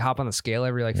 Yeah, maybe hop on the scale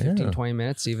every 15, 20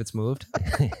 minutes, see if it's moved.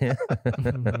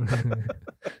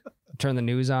 Turn the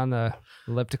news on the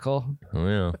elliptical. Oh,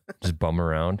 yeah. Just bum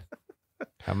around.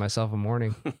 Have myself a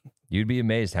morning. You'd be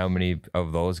amazed how many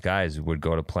of those guys would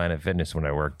go to Planet Fitness when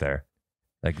I worked there.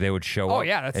 Like they would show up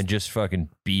and just fucking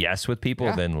BS with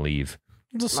people, then leave.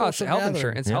 It's health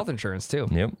insurance. It's health insurance too.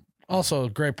 Yep. Also, a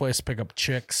great place to pick up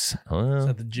chicks. Oh,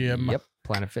 at the gym. Yep.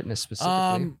 Planet Fitness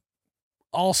specifically.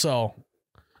 Also,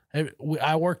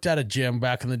 I worked at a gym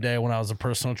back in the day when I was a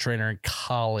personal trainer in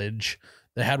college.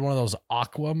 They had one of those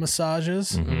aqua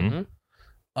massages. Mm-hmm.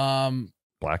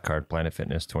 Black Card, Planet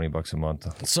Fitness, $20 a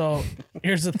month. So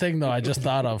here's the thing, though. I just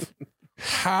thought of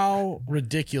how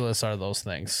ridiculous are those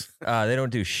things? They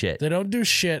don't do shit. They don't do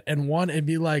shit. And it'd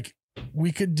be like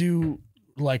we could do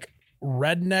like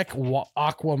redneck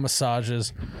aqua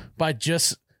massages by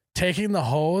just taking the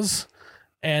hose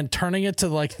and turning it to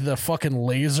like the fucking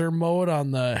laser mode on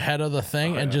the head of the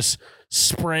thing and just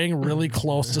spraying really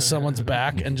close to someone's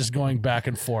back and just going back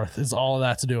and forth is all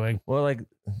that's doing. Well, like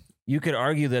you could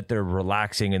argue that they're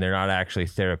relaxing and they're not actually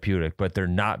therapeutic, but they're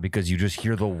not because you just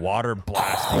hear the water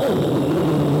blasting.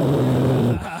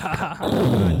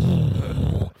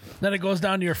 Then it goes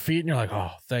down to your feet and you're like,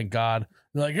 oh, thank God.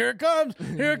 You're like, here it comes.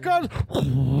 Here it comes.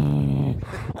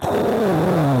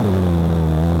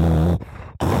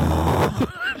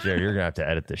 Jared, you're gonna have to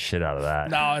edit the shit out of that.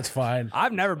 No, it's fine.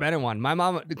 I've never been in one. My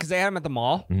mom, because they had them at the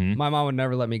mall. Mhm. My mom would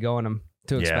never let me go in them.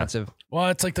 Too expensive. Well,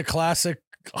 it's like the classic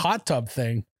hot tub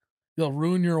thing. You'll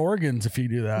ruin your organs if you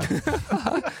do that.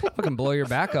 Fucking blow your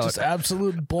back out. Just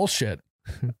absolute bullshit.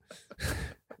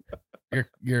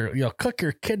 You'll cook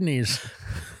your kidneys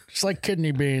just like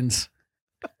kidney beans.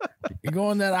 You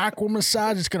go in that aqua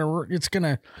massage, it's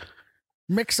gonna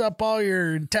mix up all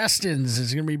your intestines.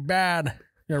 It's gonna be bad.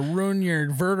 You're gonna ruin your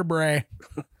vertebrae.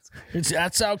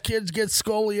 That's how kids get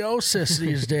scoliosis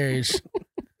these days.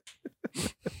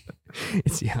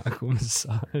 It's the aqua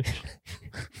massage.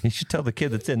 You should tell the kid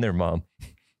that's in there, Mom.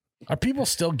 Are people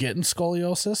still getting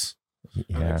scoliosis? I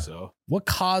Yeah. think so. What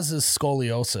causes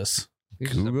scoliosis?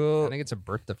 Google. I think it's a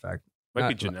birth defect. Might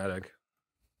be Not- genetic.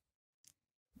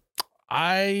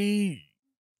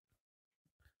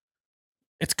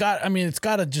 It's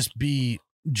got to just be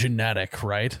genetic,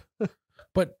 right?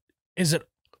 But is it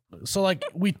so like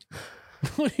we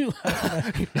what do you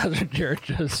That's what Jared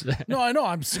just said. No, I know.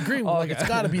 I'm agreeing with like it's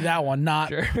got to be that one, not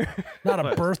Sure. not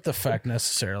a birth defect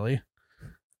necessarily.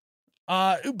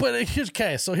 But here's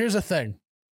the thing.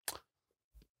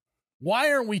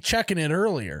 Why aren't we checking it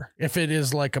earlier? If it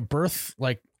is like a birth,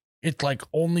 like it like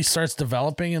only starts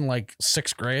developing in like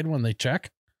 6th grade when they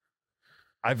check.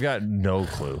 I've got no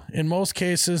clue. In most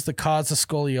cases, the cause of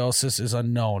scoliosis is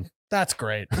unknown. That's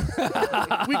great.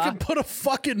 We can put a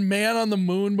fucking man on the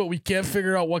moon, but we can't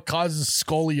figure out what causes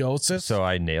scoliosis. So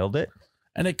I nailed it.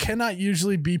 And it cannot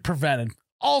usually be prevented.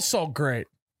 Also great.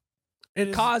 It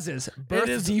is, Causes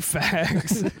birth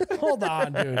defects. hold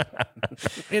on, dude.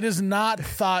 It is not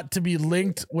thought to be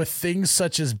linked with things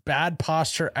such as bad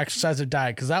posture, exercise, or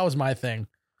diet. Because that was my thing.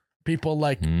 People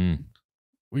like,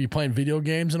 were you playing video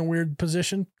games in a weird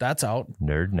position? That's out.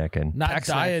 Nerd necking. Not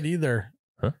Excellent. diet either.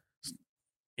 Huh?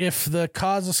 If the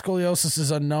cause of scoliosis is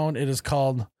unknown, it is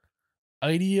called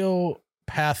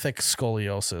idiopathic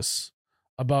scoliosis.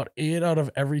 About 8 out of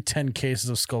every 10 cases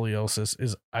of scoliosis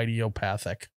is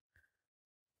idiopathic.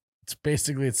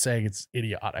 It's saying it's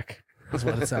idiotic. Is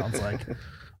what it sounds like.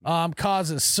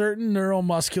 Causes certain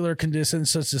neuromuscular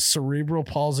conditions such as cerebral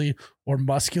palsy or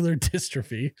muscular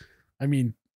dystrophy. I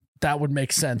mean, that would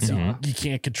make sense. Mhm. You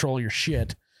can't control your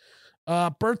shit.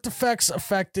 Birth defects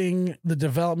affecting the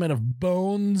development of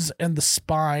bones and the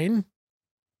spine.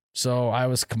 So I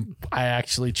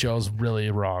actually chose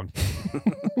really wrong.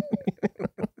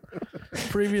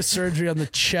 Previous surgery on the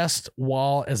chest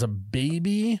wall as a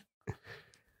baby.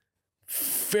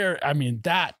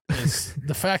 That is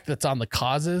the fact that's on the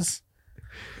causes.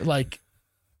 Like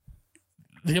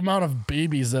the amount of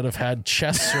babies that have had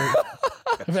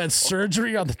have had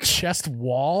surgery on the chest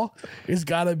wall is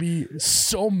got to be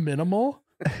so minimal.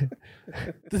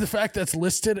 The fact that's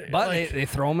listed, But like, they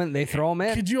throw them in. They throw them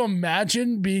in. could you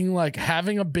imagine being like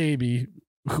having a baby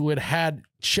who had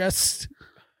chest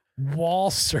wall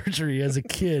surgery as a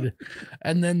kid,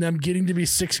 and then them getting to be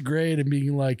 6th grade and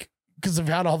being like, because they've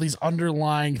had all these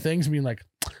underlying things, being like,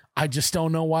 I just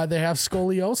don't know why they have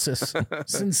scoliosis.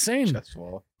 It's insane. Chest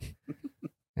wall.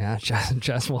 Yeah,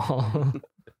 chest wall.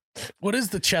 What is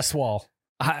the chest wall?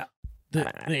 The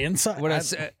inside? What I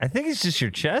think it's just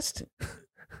your chest.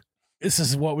 This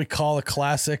is what we call a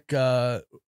classic the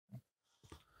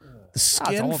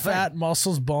skin, whole fat,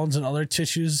 muscles, bones, and other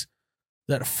tissues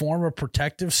that form a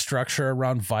protective structure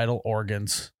around vital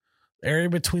organs. The area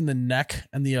between the neck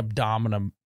and the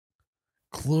abdomen,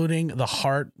 including the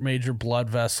heart, major blood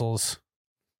vessels.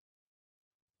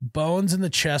 Bones in the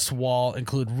chest wall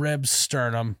include ribs,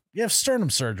 sternum. You have sternum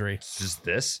surgery. It's just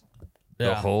this. Yeah.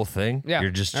 The whole thing. Yeah. You're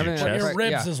just your Everything- But chest. your Right,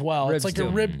 ribs yeah. as well. Ribs It's like your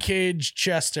too. rib cage,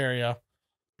 chest area.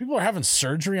 People are having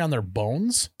surgery on their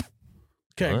bones.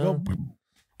 Okay,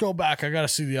 go back. I got to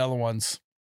see the other ones.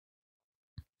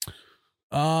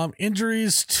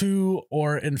 Injuries to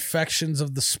or infections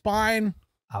of the spine,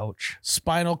 Ouch.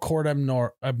 spinal cord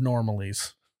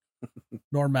abnormalities.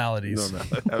 Normalities.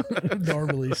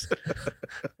 Normalities.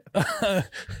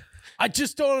 I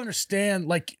just don't understand.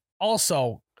 Like,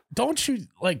 also, don't you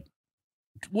like?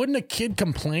 Wouldn't a kid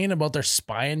complain about their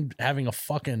spine having a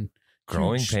fucking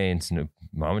Growing huge- pains. No,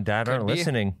 Mom and Dad aren't Could be.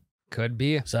 listening. Could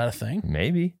be. Is that a thing?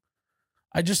 Maybe.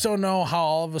 I just don't know how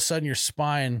all of a sudden your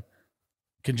spine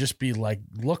can just be like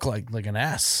look like an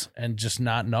S and just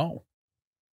not know.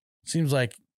 Seems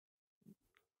like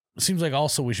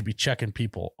also we should be checking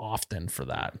people often for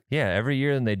that. Yeah, every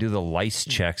year when they do the lice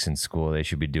checks in school, they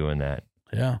should be doing that.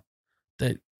 Yeah.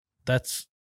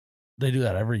 They do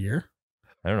that every year.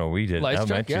 I don't know. We did Lice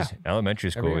check, elementary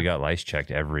school. Every We year. got lice checked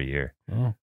every year.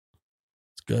 Oh.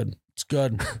 It's good. It's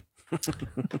good.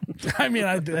 I mean,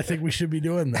 I think we should be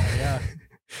doing that. Yeah.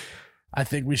 I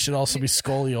think we should also be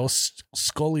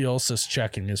scoliosis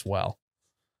checking as well.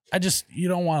 You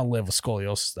don't want to live with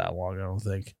scoliosis that long, I don't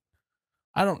think.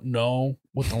 I don't know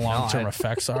what the long-term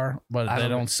effects are, but they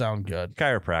don't sound good.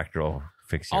 Chiropractor will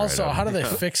fix you. Also, right how do they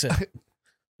fix it?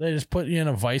 They just put you in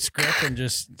a vice grip and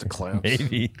just clamps.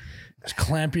 Maybe just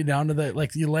clamp you down to the,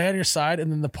 like, you lay on your side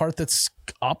and then the part that's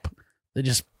up, they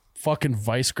just fucking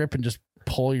vice grip and just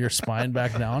pull your spine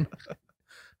back down.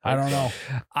 I don't know.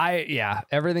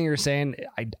 Everything you're saying,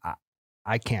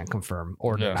 I can't confirm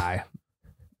or deny.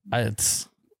 It's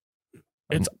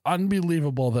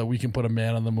unbelievable that we can put a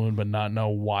man on the moon but not know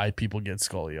why people get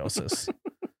scoliosis.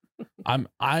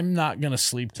 I'm not gonna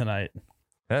sleep tonight.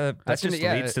 That just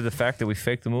leads to the fact that we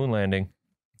faked the moon landing.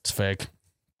 It's fake.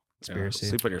 Conspiracy.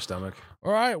 Sleep on your stomach.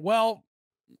 All right. Well,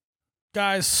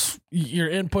 guys, your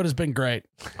input has been great.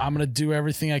 I'm going to do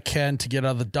everything I can to get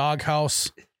out of the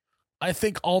doghouse. I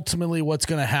think ultimately what's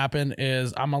going to happen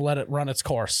is I'm going to let it run its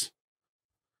course.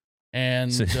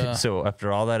 And so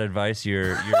after all that advice,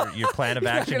 your plan of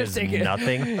action is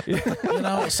nothing.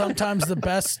 Sometimes the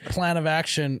best plan of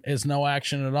action is no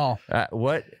action at all.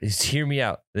 Hear me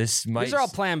out. These are all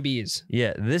plan Bs.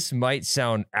 Yeah, this might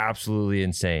sound absolutely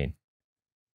insane.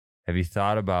 Have you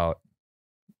thought about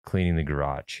cleaning the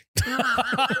garage?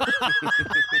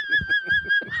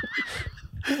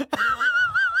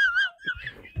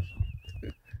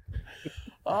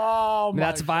 Oh,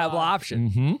 that's a viable option.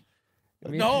 Mm-hmm.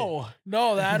 No,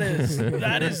 that is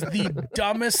the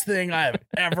dumbest thing I've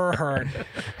ever heard.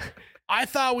 I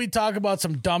thought we'd talk about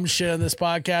some dumb shit on this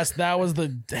podcast. That was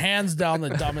the hands down the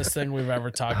dumbest thing we've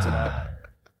ever talked about.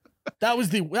 That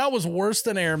was worse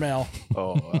than airmail.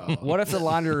 Oh, wow. What if the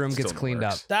laundry room gets cleaned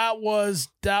up? That was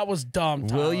dumb.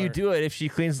 Tyler. Will you do it if she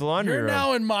cleans the laundry room? You're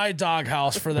now in my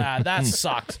doghouse for that. That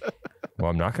sucked. Well,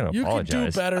 I'm not going to apologize. You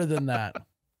can do better than that.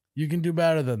 You can do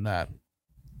better than that.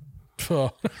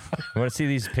 You want to see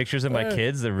these pictures of my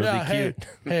kids? They're really cute.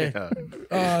 Hey,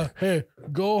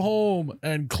 go home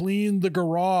and clean the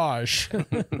garage.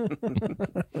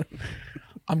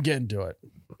 I'm getting to it.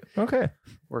 Okay.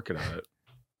 Working on it.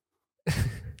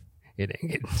 It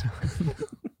ain't getting.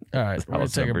 All right, we're going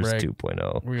to take a break.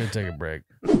 2.0. We're going to take a break.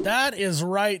 That is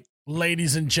right,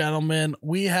 ladies and gentlemen.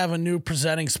 We have a new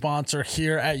presenting sponsor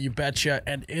here at You Betcha,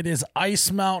 and it is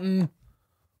Ice Mountain.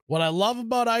 What I love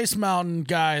about Ice Mountain,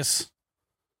 guys,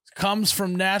 comes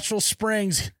from natural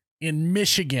springs in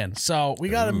Michigan. So we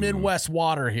got a Midwest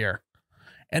water here.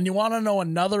 And you want to know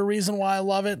another reason why I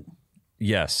love it?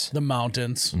 Yes. The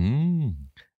mountains.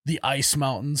 The ice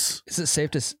mountains. Is it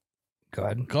safe to... Go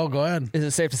ahead. Go ahead. Is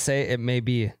it safe to say it may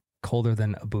be colder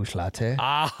than a Busch Latte?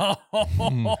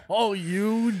 Oh,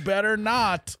 you'd better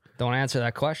not. Don't answer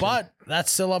that question. But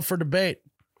that's still up for debate.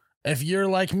 If you're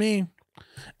like me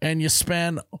and you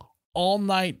spend all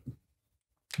night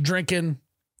drinking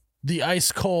the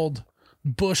ice cold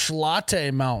Busch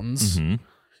Latte mountains,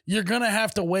 you're going to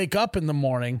have to wake up in the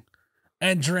morning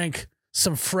and drink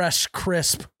some fresh,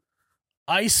 crisp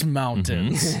ice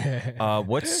mountains.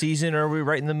 What season are we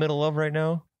right in the middle of right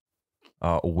now?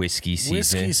 Whiskey season.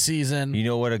 Whiskey season. You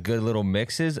know what a good little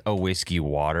mix is? A whiskey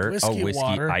water. A whiskey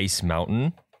water. Ice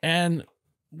Mountain. And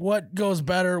what goes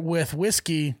better with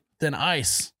whiskey than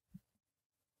ice?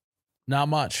 Not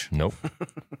much. Nope.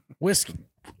 Whiskey.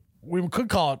 We could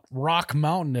call it Rock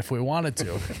Mountain if we wanted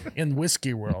to in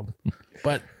whiskey world,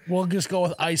 but we'll just go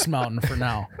with Ice Mountain for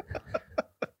now.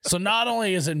 So not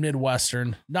only is it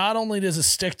Midwestern, not only does it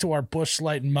stick to our Busch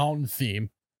Light mountain theme.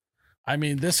 I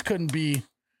mean, this couldn't be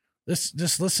this.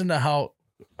 Just listen to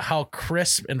how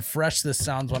crisp and fresh this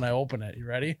sounds when I open it. You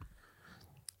ready?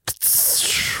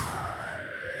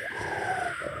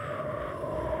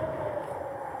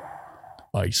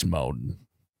 Ice Mountain.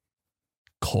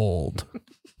 Cold.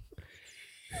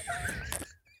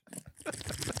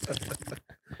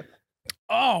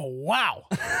 Oh, wow.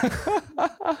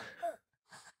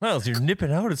 Well, you're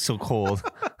nipping out. It's so cold.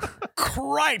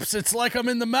 Cripes. It's like I'm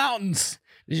in the mountains.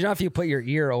 Did you know if you put your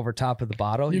ear over top of the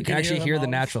bottle, you can actually hear the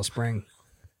natural spring?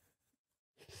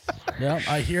 Yeah,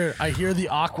 I hear the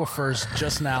aquifers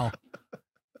just now.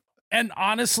 And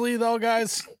honestly, though,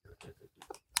 guys,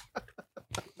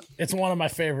 it's one of my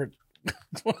favorite.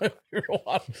 It's one of my favorite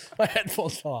waters. My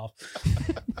headphones fell off.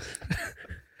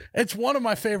 It's one of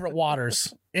my favorite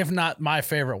waters, if not my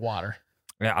favorite water.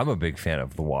 Yeah, I'm a big fan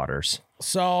of the waters.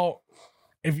 So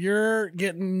if you're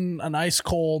getting an ice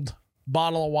cold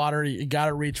bottle of water, you got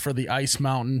to reach for the Ice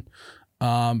Mountain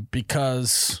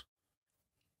because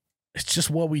it's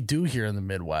just what we do here in the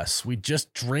Midwest. We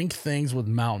just drink things with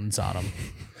mountains on them.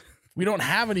 We don't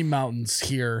have any mountains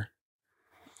here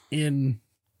in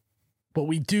but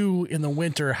we do in the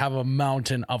winter have a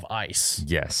mountain of ice.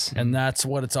 Yes. And that's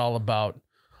what it's all about.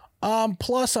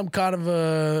 Plus I'm kind of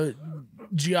a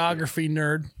geography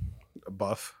nerd. A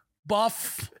buff.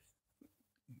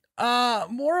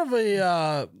 More of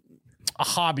a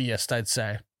hobbyist, I'd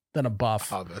say, than a buff.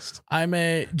 Hobbyist. I'm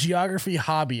a geography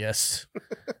hobbyist.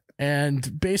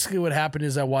 And basically what happened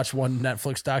is I watched one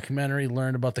Netflix documentary,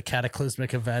 learned about the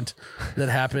cataclysmic event that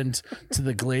happened to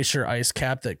the glacier ice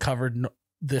cap that covered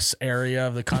this area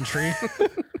of the country.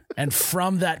 And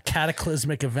from that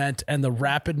cataclysmic event and the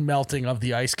rapid melting of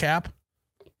the ice cap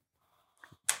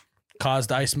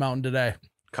caused Ice Mountain today.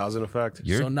 Cause and effect.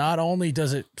 So not only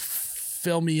does it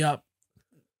fill me up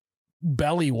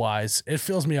belly-wise, it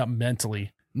fills me up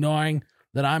mentally, knowing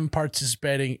that I'm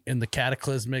participating in the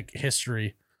cataclysmic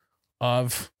history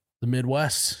of the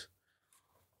Midwest.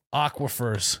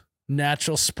 Aquifers,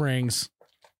 natural springs,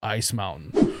 Ice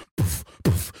Mountain.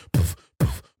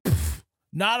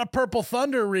 Not a Purple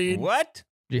Thunder, Reed. What?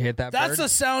 Did you hit that That's bird? the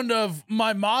sound of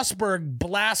my Mossberg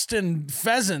blasting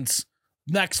pheasants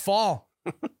next fall.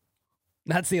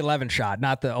 That's the 11 shot,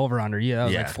 not the over-under. Yeah, that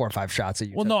was like 4 or 5 shots that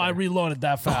you Well, took no, there. I reloaded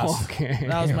that fast. Okay.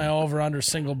 That was my over-under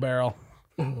single barrel.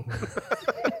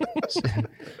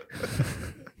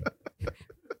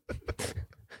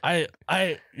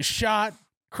 I shot,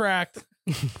 cracked,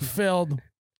 filled,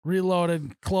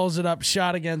 reloaded, closed it up,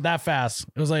 shot again that fast.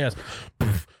 It was like this.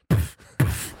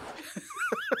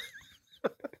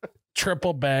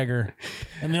 Triple bagger.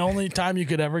 And the only time you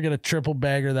could ever get a triple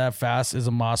bagger that fast is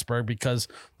a Mossberg because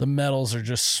the metals are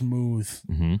just smooth.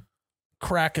 Mm-hmm.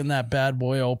 Cracking that bad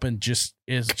boy open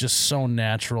is just so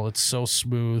natural. It's so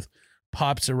smooth.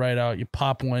 Pops it right out. You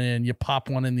pop one in. You pop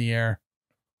one in the air.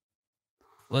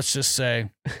 Let's just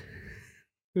say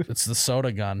it's the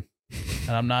soda gun.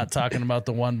 And I'm not talking about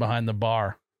the one behind the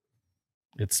bar.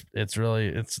 It's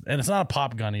not a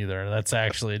pop gun either. That's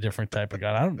actually a different type of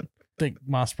gun. I don't think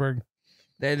Mossberg.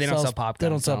 They don't sell pop guns. They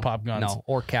don't sell no. pop guns. No,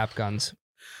 or cap guns.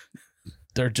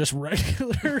 They're just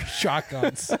regular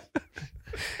shotguns.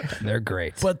 They're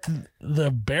great. But the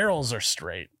barrels are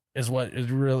straight. Is what is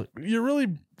really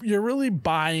you're really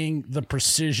buying the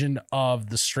precision of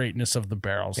the straightness of the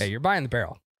barrels. Yeah, you're buying the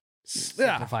barrel.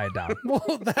 Yeah. Simplify it down.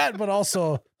 Well, that, but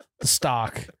also the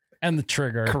stock and the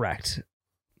trigger. Correct.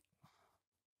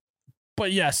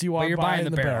 But yes, you are you're buying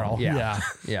the barrel. Yeah.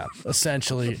 Yeah.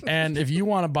 Essentially. And if you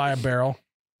want to buy a barrel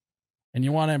and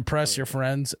you want to impress your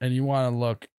friends and you want to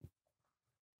look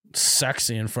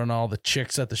sexy in front of all the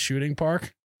chicks at the shooting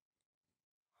park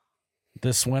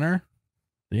this winter,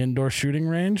 the indoor shooting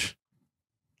range,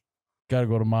 got to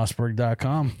go to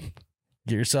mossberg.com.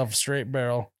 Get yourself a straight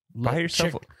barrel. Buy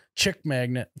yourself chick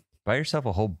magnet. Buy yourself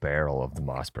a whole barrel of the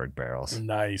Mossberg barrels.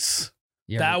 Nice.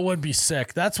 Yeah. That would be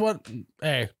sick. That's what,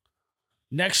 hey,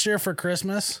 next year for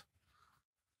Christmas,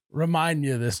 remind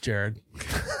me of this, Jared.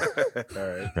 All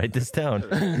right. Write this down.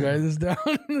 Write this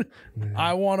down.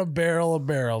 I want a barrel of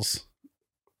barrels.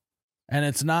 And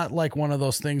it's not like one of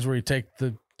those things where you take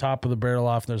the top of the barrel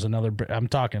off and there's another. I'm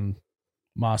talking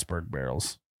Mossberg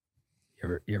barrels.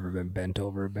 You ever been bent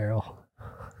over a barrel?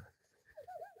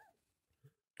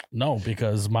 No,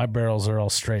 because my barrels are all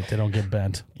straight. They don't get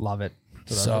bent. Love it.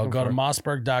 So go to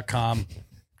mossberg.com.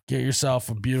 Get yourself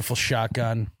a beautiful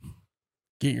shotgun.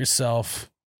 Get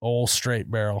yourself a old straight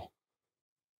barrel.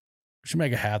 We should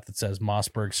make a hat that says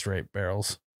Mossberg straight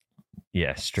barrels.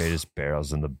 Yeah, straightest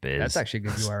barrels in the biz. That's actually a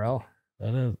good URL.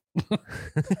 That is.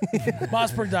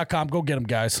 Mossberg.com. Go get them,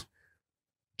 guys.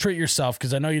 Treat yourself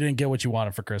because I know you didn't get what you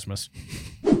wanted for Christmas.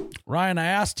 Ryan, I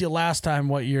asked you last time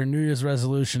what your New Year's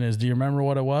resolution is. Do you remember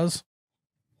what it was?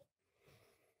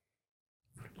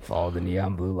 Follow the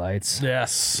neon blue lights.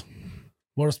 Yes.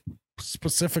 What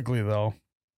specifically, though?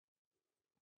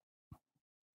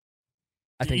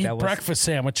 I think Eat that was breakfast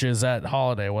sandwiches at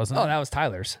holiday, wasn't it? Oh, that was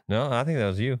Tyler's. No, I think that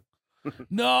was you.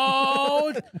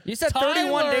 No. You said Tyler.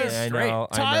 31 days I straight. know.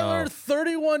 Tyler,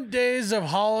 31 days of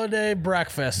holiday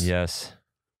breakfast Yes.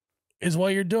 is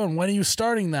what you're doing. When are you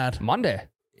starting that? Monday.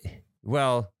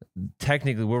 Well,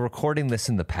 technically, we're recording this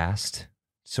in the past,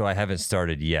 so I haven't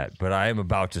started yet, but I am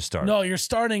about to start. No, you're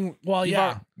starting. Well,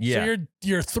 yeah. Yeah. So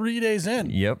you're 3 days in.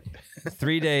 Yep.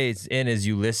 3 days in as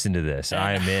you listen to this,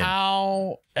 I am in.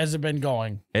 How has it been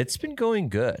going? It's been going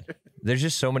good. There's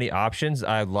just so many options.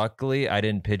 Luckily I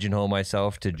didn't pigeonhole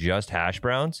myself to just hash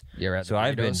browns. You're at So the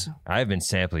I've been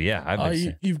sampling. Yeah, I've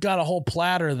been. You've got a whole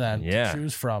platter then Yeah. to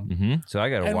choose from. So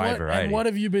I got a wide variety. And what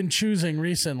have you been choosing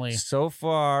recently? So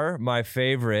far, my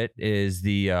favorite is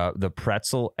the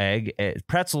pretzel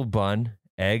bun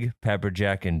egg, pepper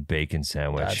jack, and bacon That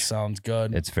sandwich. sounds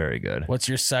good. It's very good. What's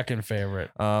your second favorite?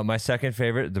 My second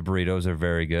favorite, the burritos are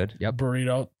very good. Yep.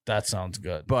 Burrito. That sounds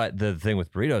good. But the thing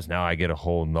with burritos, now I get a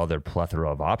whole nother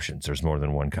plethora of options. There's more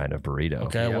than one kind of burrito.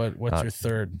 Okay. What's your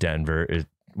third? Denver is,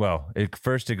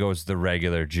 first it goes the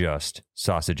regular just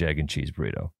sausage, egg, and cheese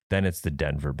burrito. Then it's the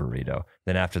Denver burrito.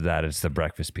 Then after that, it's the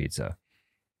breakfast pizza.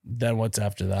 Then what's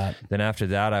after that? Then after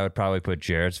that, I would probably put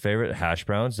Jared's favorite, hash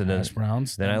browns. And Hash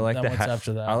browns. Then I like then the what's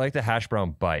after that? I like the hash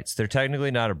brown bites. They're technically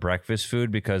not a breakfast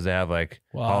food because they have like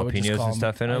I would just jalapenos call and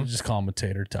stuff in I them. would just call them a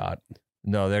tater tot.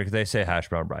 No, they say hash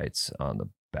brown bites on the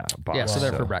box. Yeah, so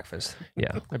they're for breakfast.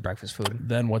 Yeah. They're breakfast food.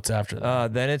 Then what's after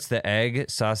that? Then it's the egg,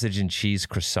 sausage, and cheese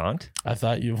croissant. I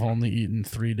thought you've only eaten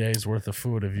 3 days worth of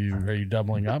food. Are you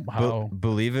doubling up? How?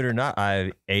 Believe it or not,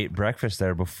 I ate breakfast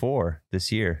there before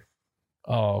this year.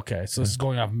 Oh, okay. So this is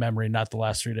going off memory, not the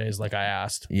last 3 days like I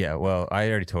asked. Yeah, well, I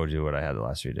already told you what I had the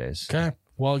last 3 days. Okay.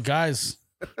 Well, guys,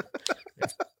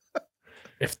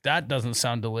 if that doesn't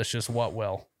sound delicious, what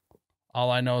will? All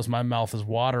I know is my mouth is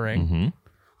watering. Mm-hmm.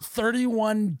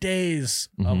 31 days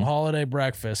of Mhm. holiday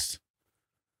breakfast.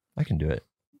 I can do it.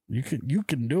 You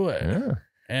can do it. Yeah.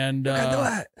 And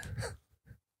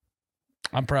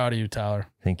I'm proud of you, Tyler.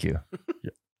 Thank you.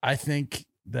 I think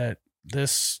that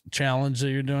this challenge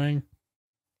that you're doing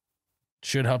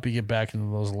should help you get back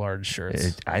into those large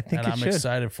shirts. I think and it I'm should.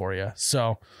 excited for you.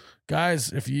 So,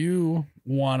 guys, if you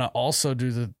want to also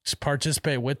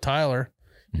participate with Tyler,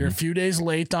 you're a few days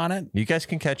late on it. You guys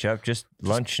can catch up. Just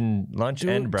lunch and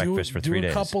breakfast for 3 days.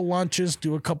 Do a couple lunches,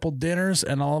 do a couple dinners,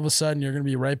 and all of a sudden you're going to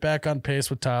be right back on pace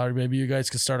with Tyler. Maybe you guys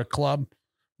could start a club,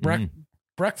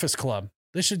 breakfast club.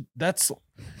 That's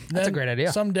a great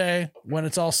idea. Someday when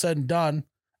it's all said and done,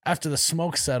 after the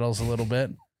smoke settles a little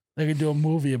bit, they could do a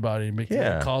movie about it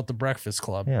and call it the Breakfast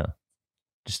Club. Yeah.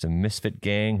 Just a misfit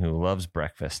gang who loves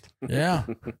breakfast. Yeah.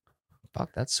 Fuck,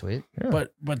 that's sweet. Yeah.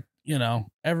 But you know,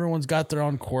 everyone's got their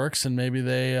own quirks, and maybe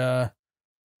they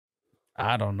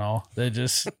I don't know. They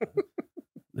just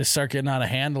they start getting out of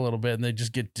hand a little bit, and they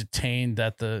just get detained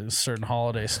at the certain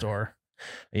holiday store.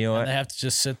 You know And what? they have to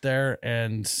just sit there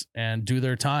and do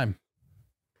their time.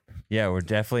 Yeah, we're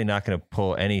definitely not going to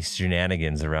pull any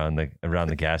shenanigans around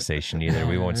the gas station either.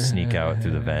 We won't sneak out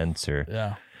through the vents or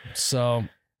Yeah. So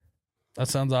that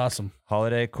sounds awesome.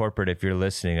 Holiday Corporate. If you're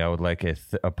listening, I would like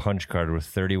a punch card with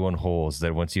 31 holes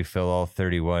that once you fill all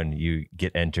 31, you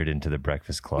get entered into the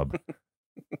breakfast club.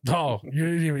 Oh,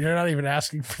 you're not even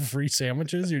asking for free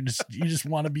sandwiches. You just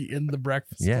want to be in the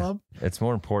Breakfast Club. It's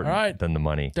more important All right. than the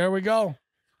money. There we go.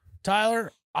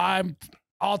 Tyler,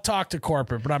 I'll talk to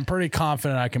corporate, but I'm pretty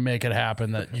confident I can make it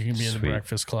happen that you can be in the Sweet.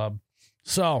 Breakfast Club.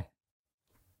 So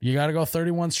you got to go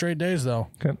 31 straight days though.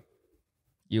 Okay.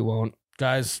 You won't.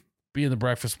 Guys, be in the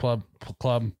Breakfast Club,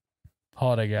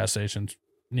 holiday gas stations,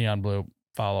 neon blue.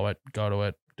 Follow it, go to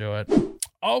it, do it.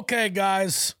 Okay,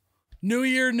 guys. New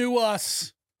year, new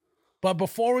us. But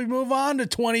before we move on to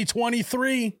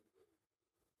 2023,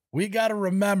 we got to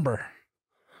remember.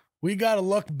 We got to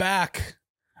look back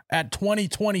at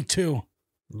 2022.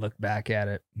 Look back at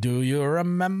it. Do you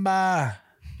remember?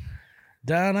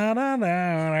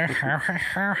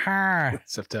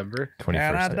 September.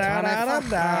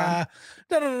 21st.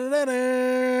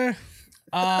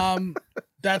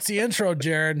 That's the intro,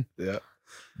 Jared. Yeah.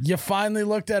 You finally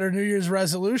looked at our New Year's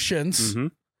resolutions,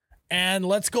 and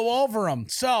let's go over them.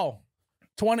 So,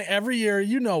 every year,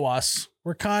 you know us.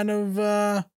 We're kind of,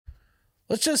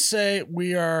 let's just say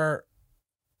we're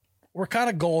kind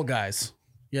of goal guys.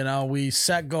 You know, we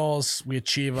set goals, we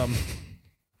achieve them.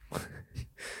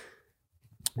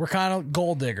 We're kind of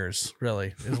goal diggers,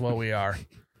 really, is what we are.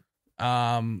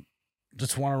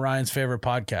 Just one of Ryan's favorite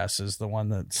podcasts is the one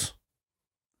that's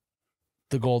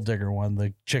the gold digger one,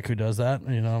 the chick who does that.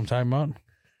 You know what I'm talking about?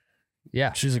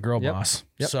 Yeah. She's a girl boss.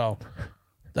 Yep. So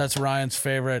that's Ryan's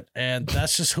favorite. And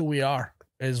that's just who we are,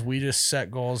 is we just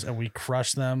set goals and we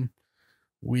crush them.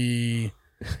 We,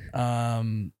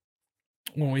 when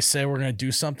we say we're going to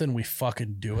do something, we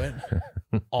fucking do it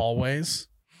always.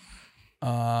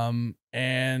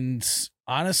 And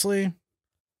honestly,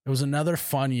 it was another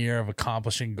fun year of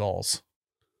accomplishing goals.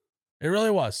 It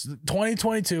really was.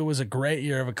 2022 was a great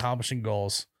year of accomplishing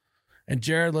goals. And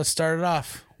Jared, let's start it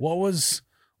off. What was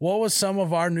some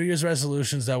of our New Year's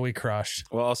resolutions that we crushed?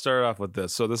 Well, I'll start off with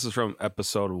this. So this is from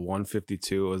episode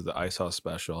 152. It was the Ice House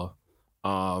special.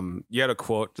 You had a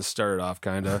quote to start it off,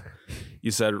 kind of. You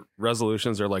said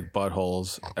resolutions are like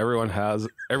buttholes.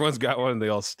 Everyone's got one and they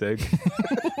all stink.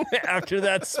 After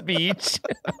that speech.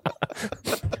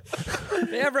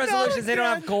 They have resolutions. They don't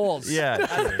have goals. Yeah,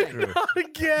 true. Not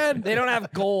again. They don't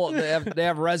have goals. They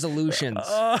have resolutions.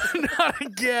 Not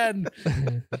again.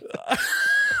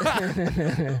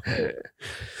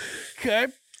 Okay.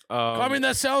 I mean,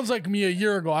 that sounds like me a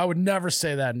year ago. I would never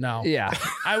say that now. Yeah.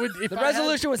 I would. If The I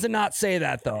resolution was to not say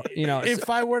that, though. You know, if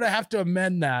I were to have to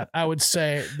amend that, I would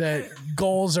say that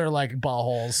goals are like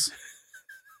buttholes.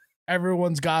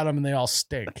 Everyone's got them and they all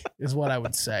stink, is what I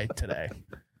would say today.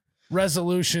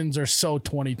 Resolutions are so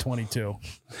 2022.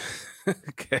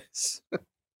 Okay.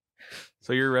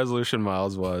 So your resolution,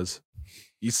 Miles, was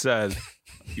you said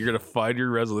you're gonna find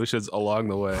your resolutions along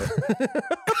the way,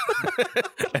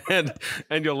 and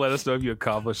you'll let us know if you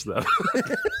accomplish them.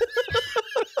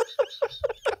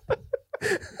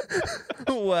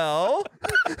 Well,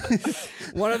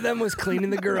 one of them was cleaning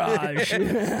the garage.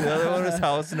 the other one was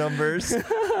house numbers.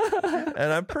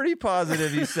 And I'm pretty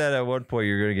positive you said at one point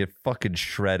you're going to get fucking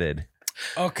shredded.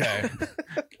 Okay.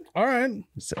 All right.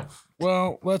 So,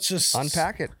 Well, let's just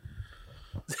Unpack it.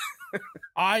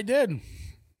 I did.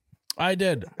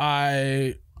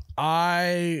 I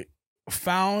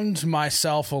found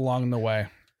myself along the way.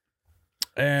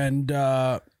 And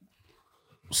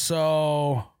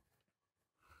so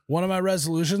one of my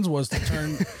resolutions was to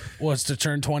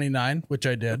turn 29, which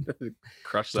I did.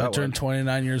 Crush So that I one. turned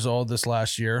 29 years old this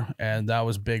last year, and that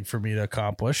was big for me to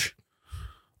accomplish.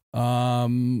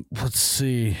 Let's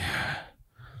see.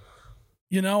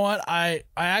 You know what? I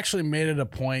actually made it a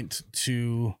point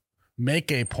to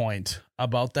make a point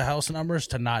about the house numbers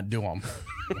to not do them.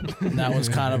 And that was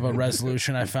kind of a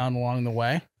resolution I found along the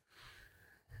way.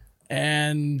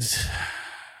 And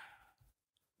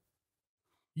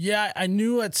yeah, I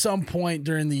knew at some point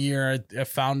during the year,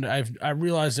 I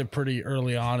realized it pretty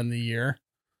early on in the year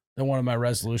that one of my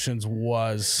resolutions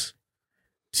was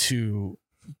to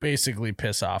basically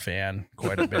piss off Ann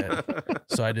quite a bit.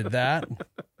 So I did that.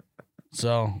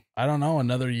 So I don't know,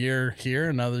 another year here,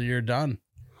 another year done.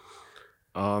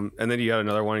 And then you got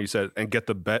another one. You said, and get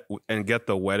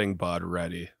the wedding bod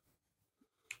ready.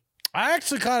 I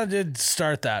actually kind of did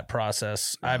start that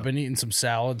process. Yeah. I've been eating some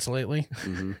salads lately.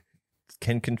 Mm-hmm.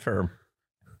 Can confirm.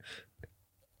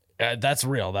 That's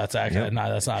real. That's actually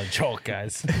that's not a joke,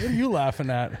 guys. What are you laughing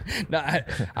at? No,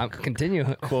 I'll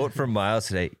continue. Quote from Miles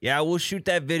today. Yeah, we'll shoot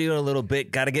that video in a little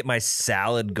bit. Got to get my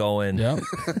salad going. Yep.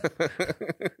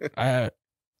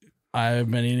 I've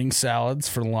been eating salads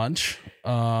for lunch.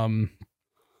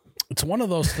 It's one of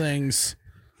those things.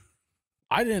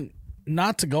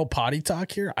 Not to go potty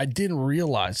talk here, I didn't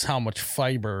realize how much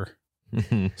fiber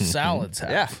salads have.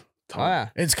 Yeah. Oh, yeah.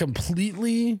 It's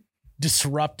completely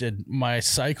disrupted my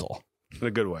cycle. In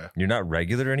a good way. You're not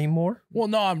regular anymore? Well,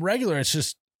 no, I'm regular. It's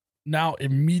just now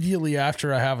immediately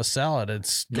after I have a salad,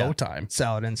 it's go time.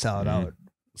 Salad in, salad out.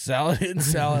 Salad in,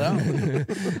 salad out.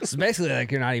 It's basically like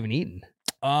you're not even eating.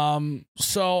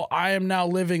 So I am now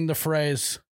living the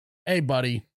phrase, hey,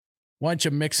 buddy, why don't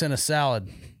you mix in a salad?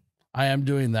 I am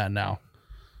doing that now.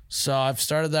 So I've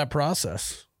started that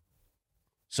process.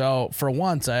 So for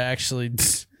once, I actually...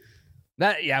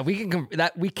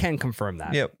 we can confirm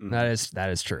that. Yep. That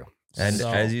is true. And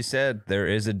as you said, there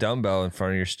is a dumbbell in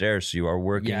front of your stairs, so you are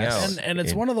working out. And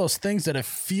it's one of those things that I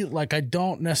feel like I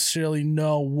don't necessarily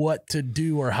know what to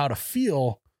do or how to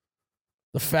feel.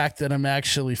 The fact that I'm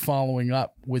actually following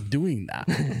up with doing that.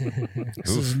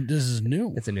 This is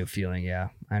new. It's a new feeling. Yeah,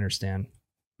 I understand.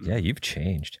 Yeah, you've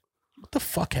changed. What the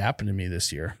fuck happened to me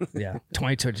this year? Yeah,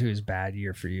 2022 is a bad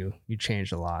year for you. You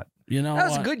changed a lot. You know, that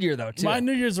was a good year though too. My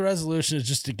New Year's resolution is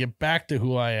just to get back to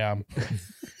who I am.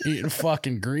 Eating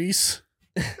fucking grease,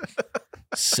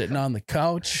 sitting on the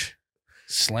couch,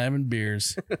 slamming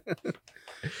beers.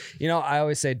 You know, I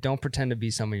always say, don't pretend to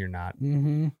be someone you're not.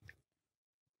 Mm-hmm.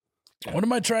 What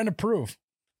am I trying to prove?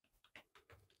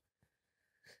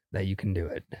 That you can do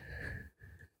it.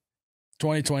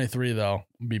 2023 though,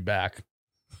 I'll be back.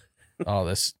 Oh,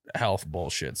 this health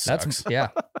bullshit sucks. Yeah.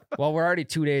 Well, we're already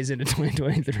 2 days into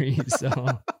 2023, so.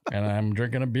 And I'm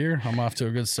drinking a beer. I'm off to a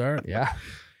good start. Yeah.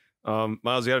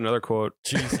 Miles, you had another quote.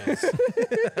 Jesus.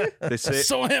 They say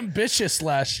so ambitious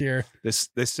last year.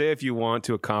 They say if you want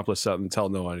to accomplish something, tell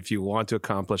no one. If you want to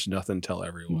accomplish nothing, tell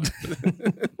everyone.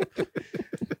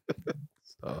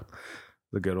 So,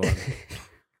 the good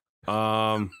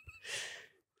one.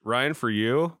 Ryan, for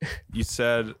you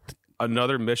said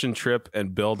another mission trip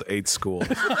and build 8 schools.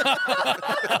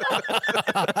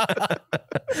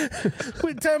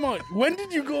 Wait, time out. When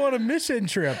did you go on a mission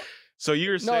trip? So you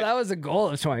were saying, No, that was the goal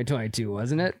of 2022,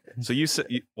 wasn't it? So you said,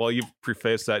 you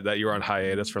prefaced that you were on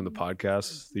hiatus from the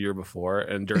podcast the year before,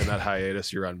 and during that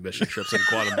hiatus, you were on mission trips in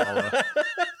Guatemala.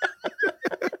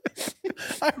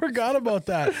 I forgot about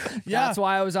that. Yeah, That's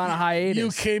why I was on a hiatus.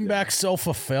 you came back so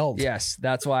fulfilled. Yes,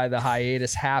 that's why the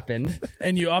hiatus happened.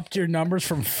 And you upped your numbers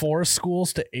from 4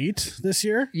 schools to 8 this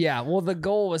year? Yeah, well, the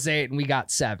goal was 8 and we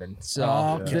got 7. So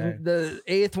Okay. the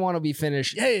 8th one will be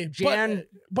finished. Hey, Jan,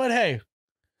 but hey,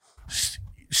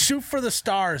 shoot for the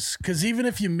stars, because even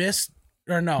if you miss,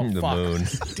 or no, The fuck. moon.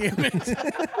 Damn it.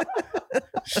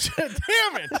 Shit,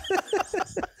 damn it.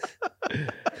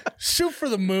 Shoot for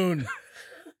the moon.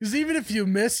 Because even if you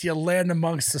miss, you land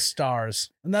amongst the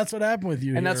stars. And that's what happened with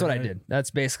you. and that's here, what I right? did.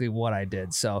 That's basically what I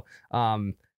did. So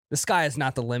the sky is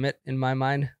not the limit in my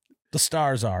mind. The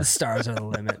stars are. The stars are the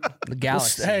limit. The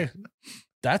galaxy. Hey,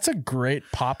 that's a great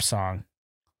pop song.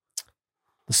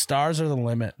 The stars are the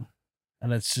limit.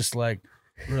 And it's just like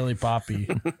really poppy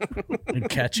and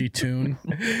catchy tune.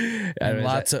 And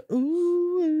lots of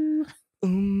ooh.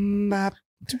 Bop,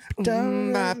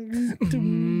 bop,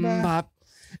 bop.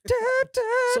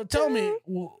 So tell me,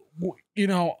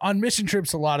 on mission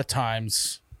trips, a lot of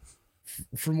times,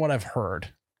 from what I've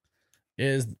heard,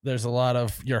 is there's a lot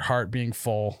of your heart being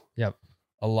full. Yep.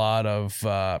 A lot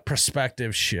of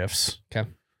perspective shifts. Okay.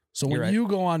 So when You're right. you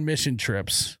go on mission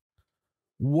trips,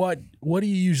 what do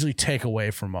you usually take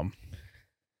away from them?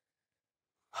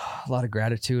 A lot of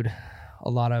gratitude. A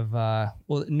lot of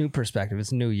new perspective.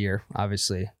 It's new year,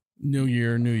 obviously. New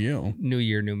year, new you. New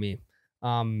year, new me.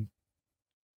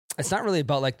 It's not really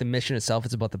about like the mission itself.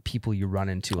 It's about the people you run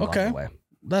into along Okay. the way.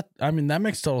 That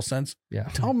makes total sense. Yeah.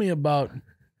 Tell me about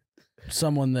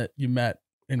someone that you met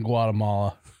in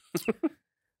Guatemala.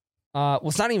 Well,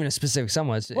 it's not even a specific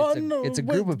someone. It's a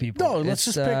group of people. No,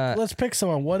 let's pick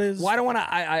someone. What is? Well, I don't want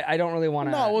to. I don't really want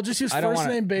to. No, we'll just use I don't first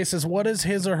wanna- name basis. What is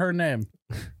his or her name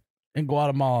in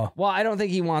Guatemala? Well, I don't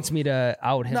think he wants me to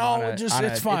out him. No, on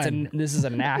it's fine. This is a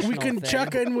national. We can thing.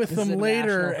 check in with This is him a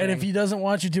later, national and if thing. he doesn't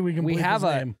want you to, we can. We bleep have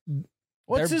his a- name.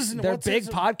 What's They're what's big his-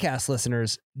 podcast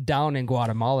listeners down in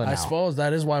Guatemala now. I suppose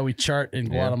that is why we chart in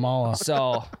Yeah. Guatemala.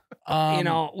 So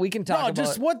we can talk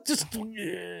about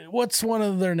what's one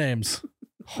of their names?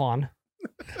 Juan.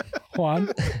 Juan.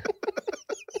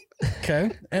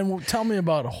 Okay, and tell me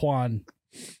about Juan.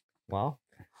 Well,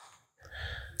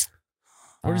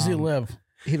 Where does he live?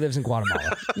 He lives in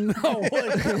Guatemala. No,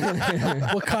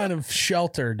 what kind of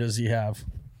shelter does he have?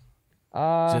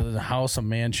 Is it a house, a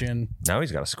mansion? Now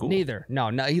he's got a school. Neither. No,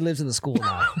 he lives in the school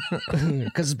now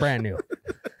because it's brand new.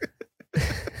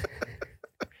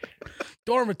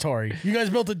 Dormitory. You guys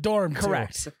built a dorm, too.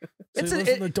 Correct. So he lives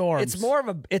in the dorms. It's more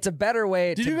of it's a better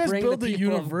way Did to you guys bring build the a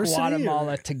people university, of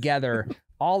Guatemala or- together,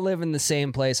 all live in the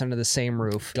same place under the same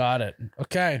roof. Got it.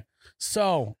 Okay.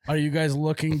 So, are you guys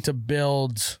looking to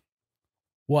build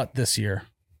what this year?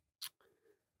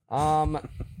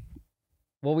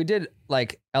 Well, we did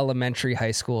like elementary,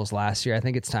 high schools last year. I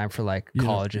think it's time for like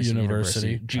colleges,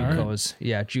 university. and university, JUCOs.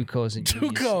 Yeah, JUCOs and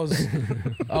unis.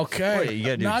 JUCOs. Okay. Wait, you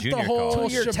gotta do Not the junior whole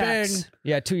college. 2-year shebang. techs.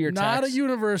 Yeah, 2-year Not techs. a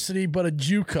university, but a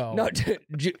JUCO. No,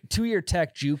 2-year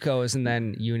tech JUCOs and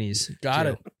then unis. Got too.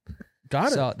 it.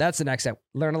 Got it. So that's the next step.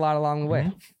 Learn a lot along the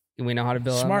way. And we know how to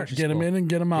build. Smart. elementary Get them school. in and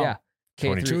get them out. Yeah. K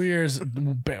 22. through 2 years,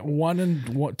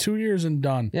 2 years and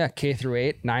done. Yeah, K through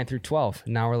 8, 9 through 12.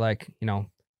 Now we're like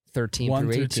 13 1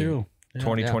 through through 18. 2. Yeah.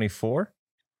 2024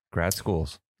 grad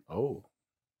schools. Oh,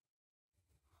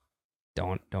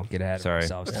 Don't get ahead Sorry. of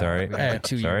ourselves. Sorry. We got Hey, the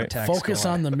 2-year sorry. techs Focus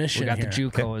going. on the mission We got here. the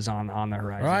JUCOs on the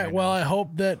horizon. All right. right Well,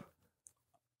 now.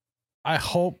 I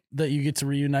hope that you get to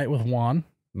reunite with Juan,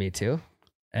 Me too.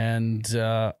 and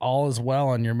all is well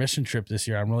on your mission trip this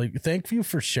year. I'm really thank you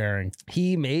for sharing.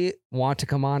 He may want to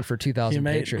come on for 2,000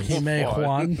 patrons. He may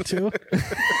Juan too.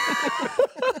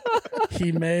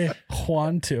 He may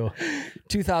Juan too.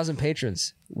 2,000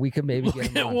 patrons. We could maybe get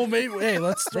him on. Well, maybe. Hey,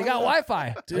 let's. They got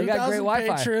Wi-Fi. They got great 2,000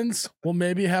 Wi-Fi. patrons. We'll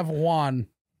maybe have Juan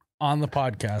on the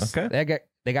podcast. Okay.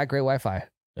 They got great Wi-Fi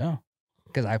Yeah.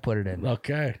 because I put it in.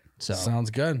 Okay. So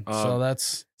Sounds good. So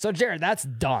that's so Jared, that's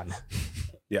done.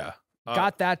 yeah.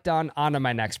 Got that done. On to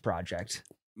my next project.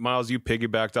 Miles, you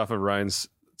piggybacked off of Ryan's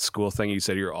school thing. You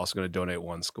said you're also going to donate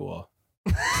one school.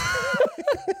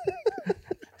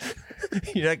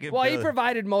 You're not getting Well, he paid.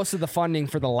 provided most of the funding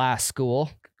for the last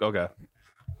school. Okay.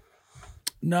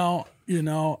 no.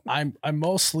 I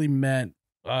mostly meant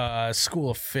School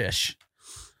of Fish.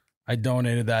 I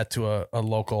donated that to a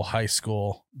local high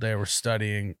school. They were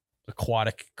studying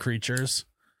aquatic creatures,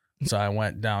 so I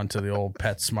went down to the old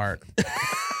PetSmart,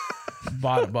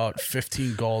 bought about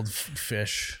 15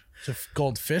 goldfish.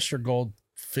 Goldfish or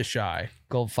goldfish eye?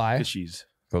 Gold 5. Fishies.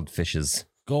 Goldfishes.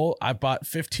 I bought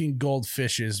 15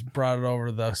 goldfishes, brought it over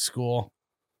to the school,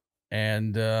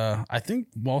 and I think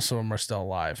most of them are still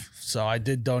alive. So I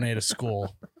did donate a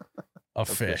school of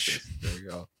fish. There you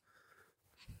go.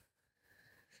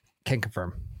 can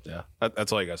confirm. Yeah,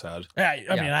 that's all you guys had. Yeah,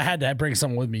 I mean, I had to bring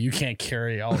someone with me. You can't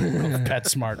carry all of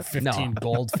PetSmart 15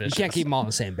 goldfish. You can't keep them all in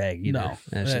the same bag either. No.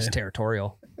 It's just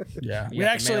territorial. Yeah. You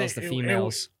got the males, the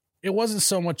females. It wasn't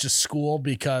so much a school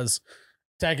because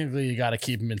technically you got to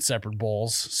keep them in separate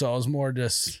bowls. So it was more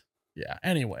just, yeah.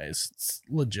 Anyways,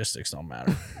 logistics don't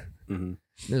matter. Mm-hmm.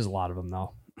 There's a lot of them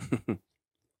though.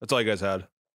 That's all you guys had.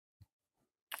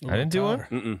 I didn't do one?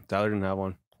 Mm-mm. Tyler didn't have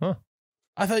one. Huh.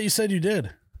 I thought you said you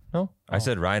did. No, I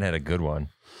said Ryan had a good one.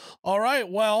 All right.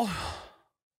 Well,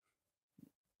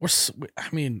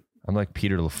 I'm like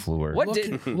Peter LaFleur.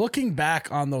 What looking back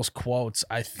on those quotes,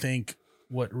 I think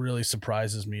what really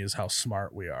surprises me is how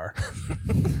smart we are.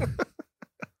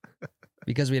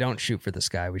 Because we don't shoot for the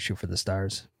sky, we shoot for the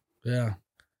stars. Yeah.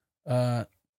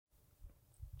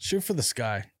 Shoot for the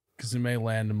sky because it may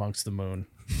land amongst the moon.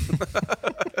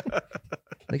 I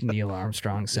think Neil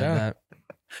Armstrong said that.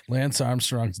 Lance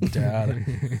Armstrong's dad.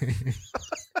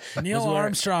 Neil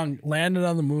Armstrong landed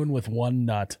on the moon with one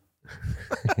nut.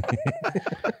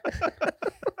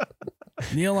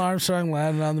 Neil Armstrong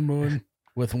landed on the moon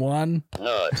with one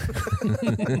nut.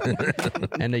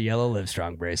 And a yellow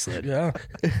Livestrong bracelet. Yeah.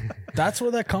 That's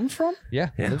where that comes from? Yeah.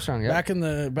 Livestrong, yeah.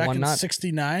 Back in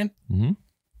 69? Mm-hmm.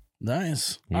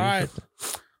 Nice. Yeah, all right.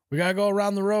 We got to go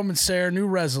around the room and say our new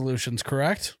resolutions,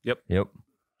 correct? Yep.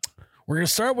 We're going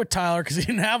to start with Tyler because he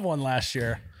didn't have one last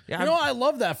year. Yeah, you know, I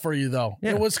love that for you, though.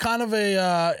 Yeah. It was kind of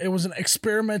it was an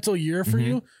experimental year for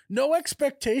you. No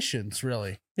expectations,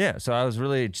 really. Yeah, so I was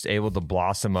really just able to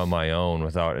blossom on my own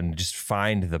and just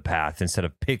find the path instead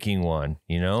of picking one,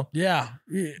 you know? Yeah.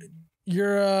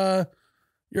 You're a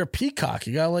peacock.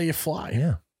 You got to let you fly.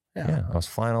 Yeah. I was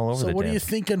flying all over so the what damn. are you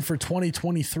thinking for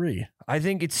 2023? I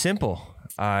think it's simple.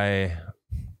 I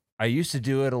used to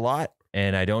do it a lot,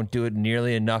 and I don't do it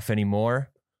nearly enough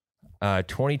anymore.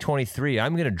 2023,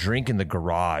 I'm going to drink in the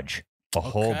garage a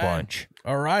whole bunch.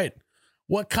 All right.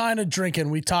 What kind of drinking?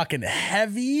 We talking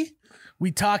heavy?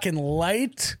 We talking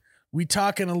light? We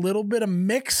talking a little bit of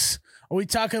mix? Are we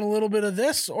talking a little bit of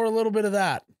this or a little bit of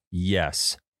that?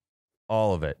 Yes,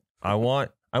 all of it. I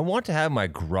want to have my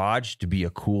garage to be a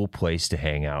cool place to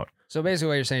hang out. So basically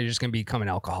what you're saying, you're just going to become an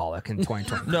alcoholic in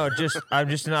 2020. No, I'm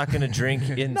just not going to drink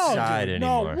inside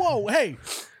anymore. No, whoa, hey,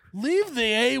 leave the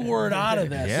A word out of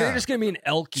this. Yeah. You're just going to be an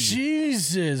elky.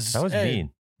 Jesus. That was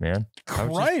mean, man. I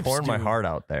was just pouring my heart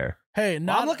out there. Hey,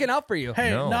 I'm looking out for you.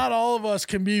 Hey, not all of us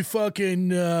can be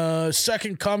fucking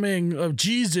second coming of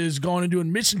Jesus going and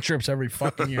doing mission trips every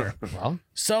fucking year. Well,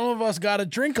 some of us got to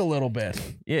drink a little bit.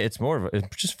 Yeah, it's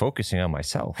just focusing on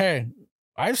myself. Hey,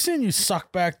 I've seen you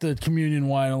suck back the communion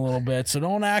wine a little bit, so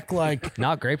don't act like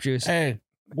not grape juice. Hey,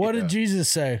 what did Jesus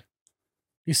say?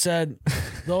 He said,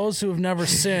 "Those who have never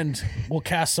sinned will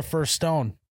cast the first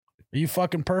stone." Are you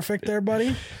fucking perfect there,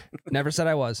 buddy? Never said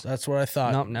I was. That's what I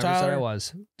thought. Nope, never said I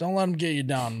was. Don't let him get you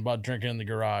down about drinking in the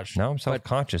garage. Now I'm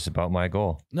self-conscious about my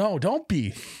goal. No, don't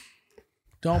be.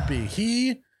 Don't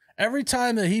be. Every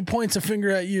time that he points a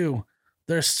finger at you,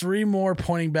 there's 3 more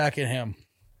pointing back at him.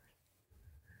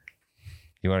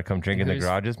 You want to come drink in the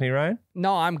garage with me, Ryan?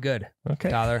 No, I'm good. Okay.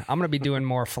 Tyler, I'm going to be doing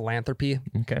more philanthropy.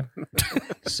 Okay.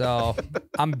 So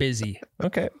I'm busy.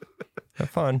 Okay. Have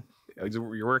fun.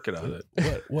 You're working on it.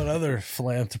 What other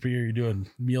philanthropy are you doing?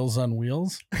 Meals on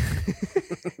Wheels?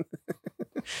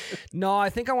 No, I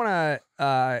think I want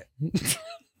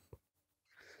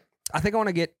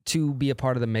to get to be a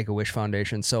part of the Make-A-Wish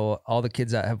Foundation, so all the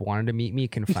kids that have wanted to meet me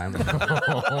can finally.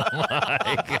 Oh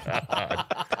my God.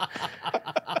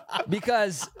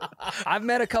 Because I've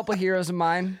met a couple heroes of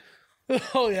mine.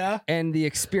 Oh yeah, and the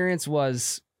experience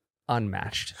was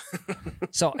unmatched.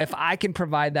 So if I can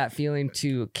provide that feeling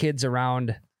to kids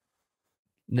around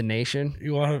the nation,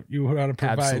 you want to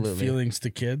provide Absolutely. feelings to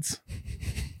kids.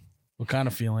 What kind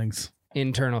of feelings?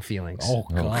 internal feelings. Oh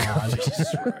God.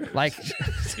 like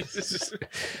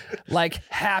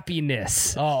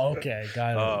happiness. Oh, okay.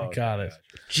 Got it.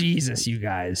 Jesus, you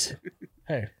guys.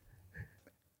 Hey,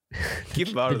 keep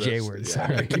him out of the this. J word. Yeah.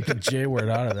 Sorry. keep the J word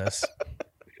out of this.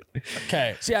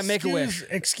 Okay. So yeah, Make-A-Wish.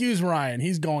 Excuse Ryan.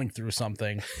 He's going through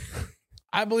something.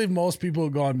 I believe most people who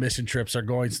go on mission trips are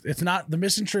going. It's not, the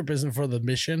mission trip isn't for the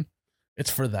mission.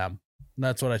 It's for them. And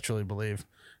that's what I truly believe.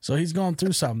 So he's going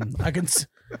through something.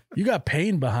 You got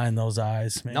pain behind those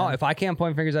eyes, man. No, if I can't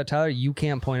point fingers at Tyler, you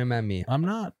can't point them at me. I'm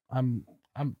not.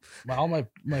 All my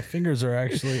fingers are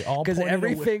actually all because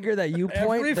every finger that you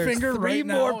point, every there's finger three right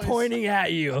more now pointing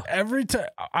at you. Every time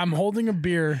I'm holding a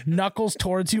beer, knuckles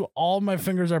towards you, all my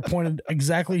fingers are pointed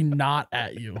exactly not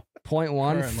at you. Point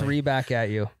one, Currently. 3 back at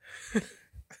you.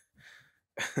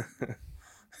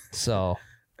 So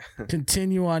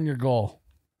continue on your goal.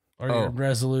 or your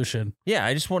resolution? Yeah,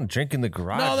 I just want to drink in the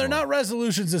garage. No, they're more. not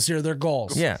resolutions this year. They're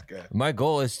goals. Yeah, my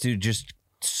goal is to just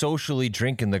socially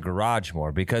drink in the garage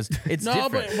more because it's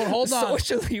different. But hold on.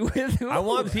 Socially with who? I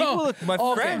want people, my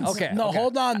friends. Okay.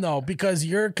 Hold on though, because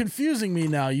you're confusing me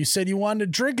now. You said you wanted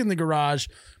to drink in the garage,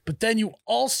 but then you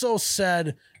also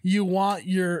said you want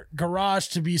your garage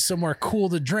to be somewhere cool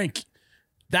to drink.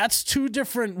 That's two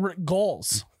different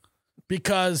goals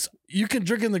because you can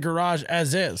drink in the garage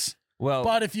as is. Well,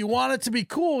 But if you want it to be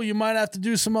cool, you might have to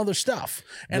do some other stuff.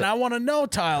 And I want to know,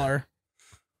 Tyler,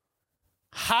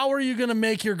 how are you going to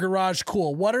make your garage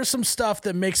cool? What are some stuff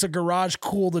that makes a garage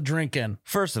cool to drink in?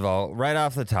 first of all, right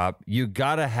off the top, you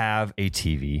gotta have a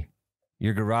TV.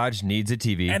 Your garage needs a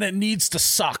TV. And it needs to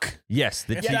suck. Yes,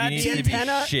 the TV that needs to be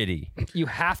antenna- shitty. You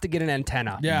have to get an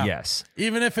antenna. Yeah. Yes.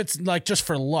 Even if it's like just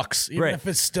for looks, even Right. if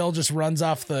it still just runs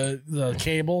off the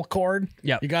cable cord,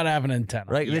 Yep. you got to have an antenna.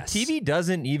 Right. Yes. The TV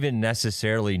doesn't even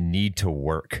necessarily need to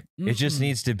work. It just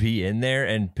needs to be in there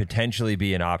and potentially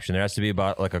be an option. There has to be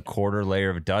about like a quarter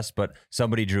layer of dust, but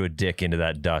somebody drew a dick into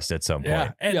that dust at some point.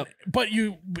 Yeah. And, But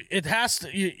it has to,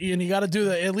 and you got to do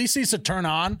that. At least needs to turn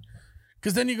on.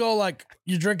 Because then you go like,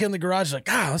 you drink in the garage, like,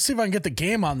 let's see if I can get the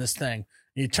game on this thing.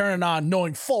 You turn it on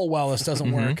knowing full well this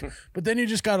doesn't work. But then you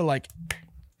just got to like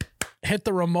hit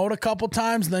the remote a couple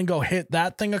times and then go hit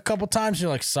that thing a couple times. You're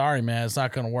like, sorry, man, it's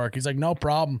not going to work. He's like, no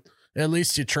problem. At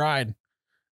least you tried.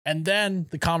 And then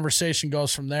the conversation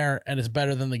goes from there and it's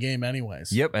better than the game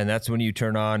anyways. Yep. And that's when you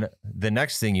turn on the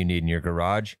next thing you need in your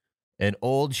garage, an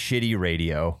old shitty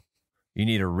radio. You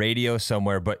need a radio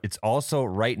somewhere, but it's also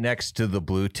right next to the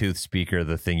Bluetooth speaker,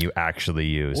 the thing you actually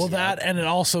use. Well, that, and it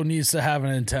also needs to have an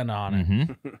antenna on it.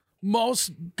 Mm-hmm.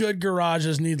 Most good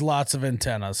garages need lots of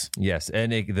antennas. Yes,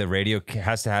 and the radio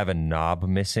has to have a knob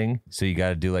missing, so you got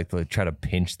to do like try to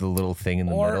pinch the little thing in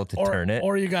the middle to turn it.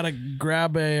 Or you got to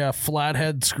grab a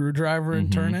flathead screwdriver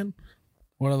and turn it.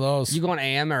 One of those. You going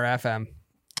AM or FM?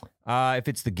 If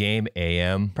it's the game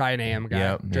AM, Probably an AM guy.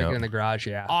 Yep, Drinking yep. in the garage,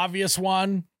 yeah. Obvious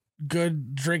one.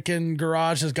 Good drinking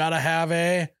garage has got to have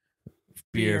a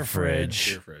beer fridge.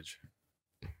 Beer fridge.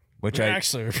 which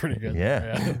Actually, we're pretty good.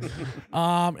 Yeah.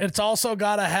 It's also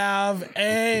got to have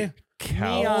a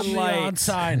neon light.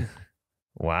 sign.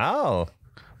 Wow.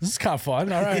 This is kind of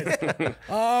fun. All right.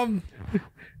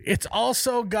 It's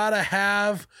also got to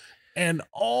have an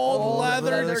old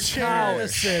leather chair to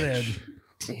sit in.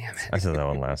 Damn it. I said that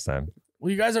one last time. Well,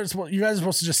 you guys are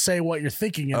supposed to just say what you're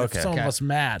thinking, and Okay. if some of us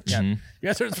match, Mhm. you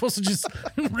guys are supposed to just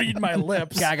read my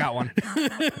lips. Okay, I got one.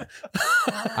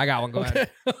 I got one. Go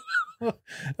ahead.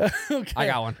 Okay. I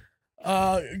got one.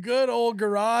 Good old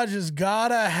garage has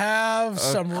gotta have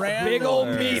some random big old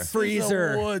meat pieces of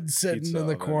freezer. wood sitting Pizza in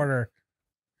the oven. corner.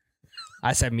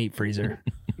 I said meat freezer.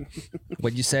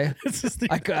 What'd you say? This is the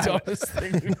I got- dumbest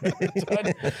thing we've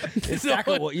ever done. Stack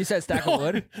of wood. You said stack of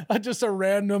wood? Just a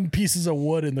random pieces of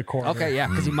wood in the corner. Okay, yeah,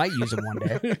 because you might use them one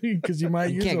day. Because you might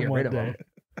You use can't them get one rid of day.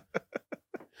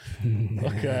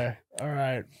 Okay. All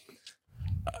right.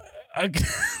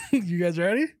 You guys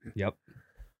ready? Yep.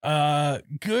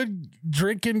 Good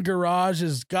drinking garage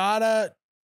has gotta.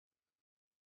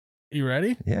 You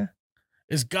ready? Yeah.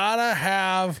 Is gotta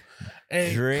have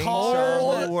a Drinks car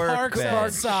on that the parks workbench.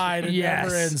 outside and Yes.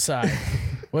 never inside.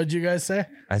 What'd you guys say?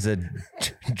 I said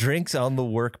drinks on the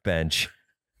workbench.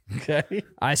 Okay,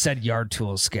 I said yard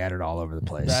tools scattered all over the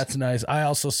place. that's nice.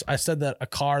 I said that a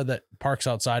car that parks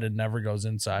outside and never goes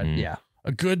inside. Mm. yeah.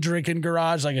 A good drinking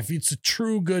garage, like if it's a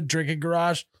true good drinking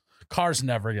garage, cars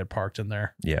never get parked in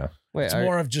there. Yeah. Wait, It's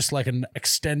more of just like an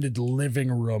extended living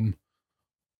room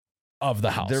of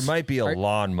the house. There might be a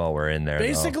lawnmower in there.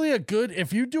 Basically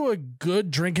if you do a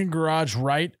good drinking garage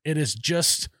right, it is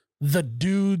just the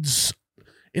dude's,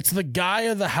 it's the guy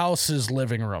of the house's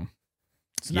living room.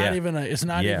 It's not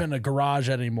Yeah. even a garage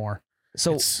anymore.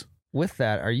 so It's, with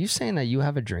that, are you saying that you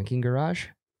have a drinking garage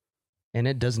and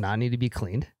it does not need to be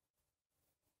cleaned?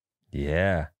 though.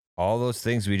 Yeah. All those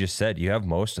things we just said, you have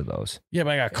most of those. yeah,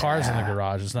 but I got cars in the Yeah.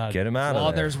 garage. It's not Get them out Well,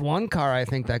 of there. there's one car I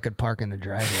think that could park in the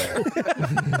driveway.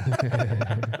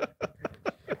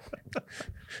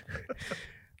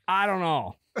 I don't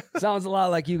know. Sounds a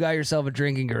lot like you got yourself a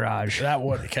drinking garage.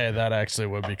 that actually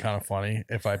would be kind of funny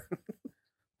if I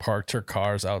parked her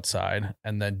cars outside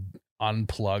and then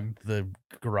unplugged the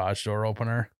garage door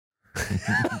opener.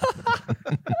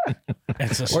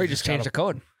 And so Or you just change the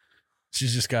code.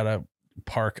 she's just got to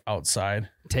park outside.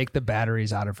 Take the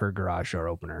batteries out of her garage door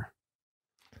opener.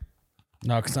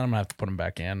 No, because then I'm gonna have to put them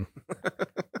back in.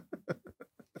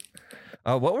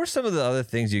 What were some of the other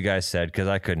things you guys said? Because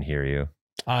I couldn't hear you.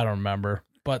 I don't remember.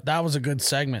 But that was a good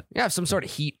segment. You have some sort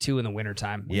of heat too in the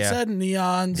wintertime. We said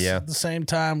neons Yeah. at the same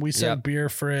time. We said beer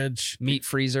fridge. Meat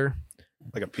freezer.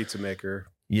 Like a pizza maker.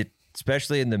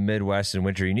 Especially in the Midwest in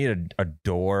winter, you need a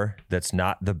door that's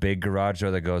not the big garage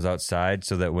door that goes outside,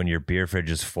 so that when your beer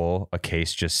fridge is full, a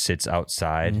case just sits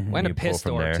outside. Mhm. And a you pull piss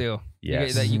from door there. too.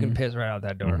 Yes. That you can piss right out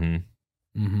that door. Mhm.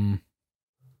 Mm-hmm.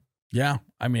 Yeah,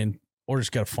 I mean, or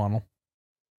just get a funnel,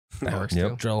 That works Yep.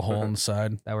 too. drill a hole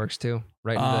inside. That works too.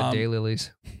 Right into the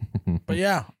daylilies. But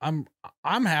yeah, I'm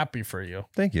happy for you.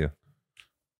 Thank you.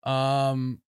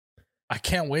 I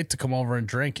can't wait to come over and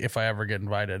drink if I ever get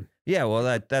invited. Yeah,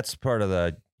 well, that's part of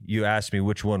the. You asked me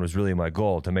which one was really my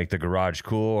goal, to make the garage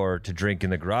cool or to drink in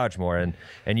the garage more, and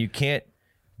you can't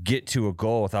get to a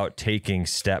goal without taking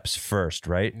steps first,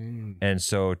 right? And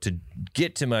so to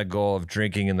get to my goal of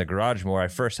drinking in the garage more, I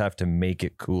first have to make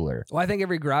it cooler. Well, I think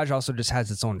every garage also just has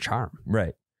its own charm.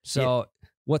 Right. So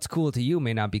what's cool to you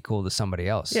may not be cool to somebody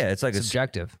else. Yeah, it's like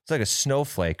subjective. It's like a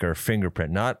snowflake or a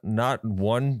fingerprint. Not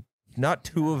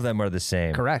two of them are the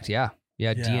same. Correct. Yeah.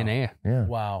 Yeah. DNA. Yeah.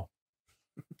 Wow.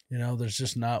 There's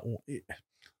just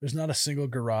there's not a single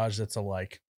garage that's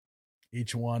alike.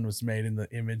 Each one was made in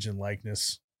the image and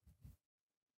likeness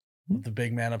of the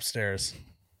big man upstairs.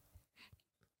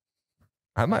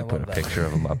 I might I put a love that. picture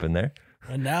of him up in there.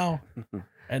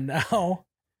 And now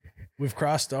we've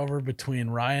crossed over between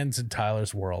Ryan's and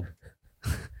Tyler's world.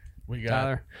 We got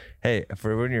Tyler, Hey,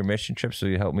 for one of your mission trips, will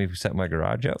you help me set my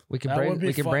garage up? we can that would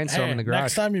be fun. brainstorm Hey, in the garage.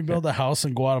 Next time you build a house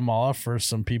in Guatemala for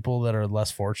some people that are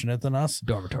less fortunate than us,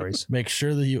 Dormitories. make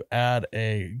sure that you add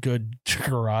a good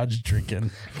garage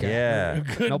drinking. Yeah. A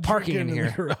good No parking drinking in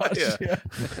the here. garage. Yeah. Yeah.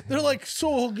 They're like,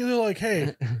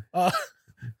 hey,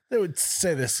 they would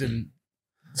say this in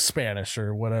Spanish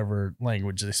or whatever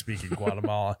language they speak in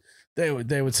Guatemala. They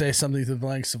would say something to the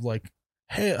lengths of like,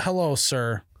 hey, hello,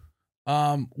 sir.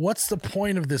 What's the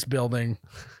point of this building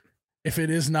if it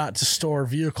is not to store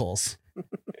vehicles?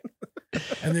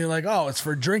 And they're like, oh, it's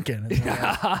for drinking.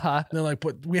 And they're like,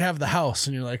 but we have the house.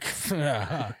 And you're like,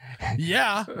 yeah.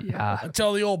 Yeah.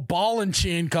 Until the old ball and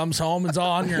chain comes home and's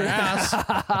all on your ass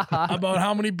about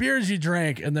how many beers you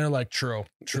drank. And they're like, true.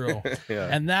 Yeah.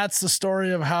 And that's the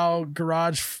story of how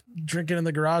drinking in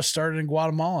the garage started in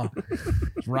Guatemala.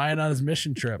 Ryan on his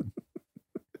mission trip.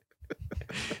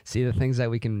 See the things that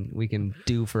we can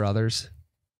do for others.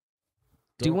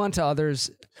 Do unto others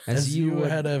as you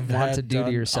would want to do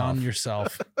to yourself. On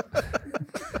yourself.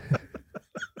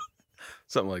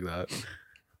 Something like that.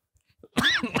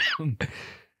 All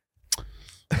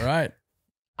right.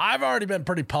 I've already been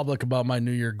pretty public about my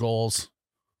New Year goals.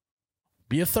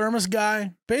 Be a thermos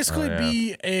guy. Basically,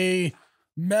 be a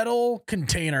metal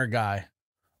container guy.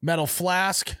 Metal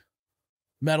flask,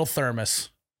 metal thermos.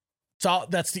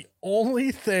 That's the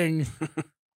only thing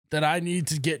that I need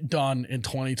to get done in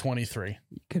 2023.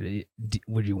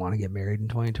 Would you want to get married in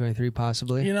 2023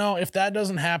 possibly? If that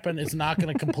doesn't happen, it's not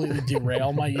going to completely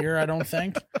derail my year, I don't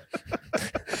think.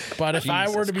 But if I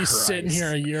were to be sitting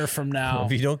here a year from now,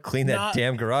 If you don't clean that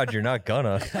damn garage, you're not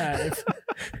gonna.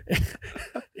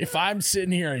 if I'm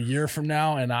sitting here a year from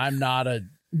now and I'm not a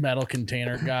metal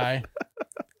container guy,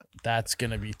 that's going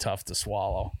to be tough to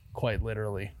swallow, quite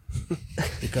literally,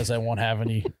 because I won't have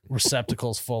any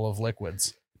receptacles full of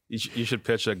liquids. You should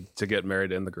pitch to get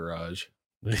married in the garage.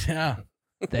 Yeah.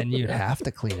 Then you'd have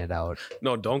to clean it out.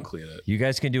 No, don't clean it. You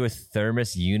guys can do a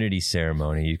thermos unity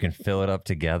ceremony. You can fill it up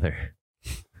together.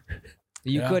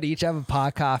 You could each have a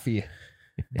pot coffee,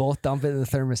 both dump it in the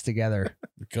thermos together.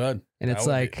 Good. And it's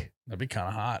like, that'd be kind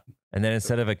of hot. And then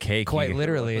instead of a cake, quite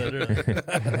literally.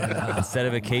 instead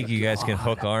of a cake, you guys can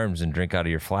hook arms and drink out of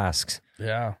your flasks.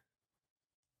 Yeah.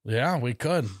 Yeah, we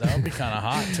could. That would be kind of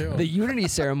hot too. The unity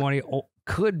ceremony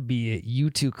could be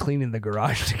you two cleaning the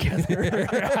garage together.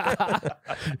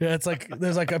 Yeah, it's like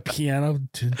there's like a piano,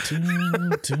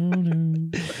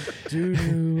 and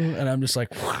I'm just like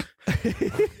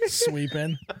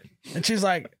sweeping, and she's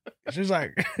like, are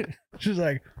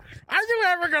you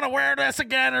ever gonna wear this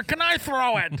again, or can I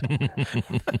throw it?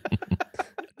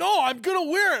 No, I'm gonna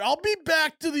wear it. I'll be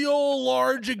back to the old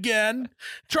large again.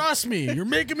 Trust me, you're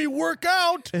making me work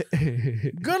out.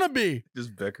 Gonna be.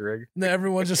 Just bickering. And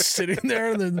everyone's just sitting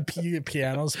there, and then the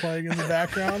piano's playing in the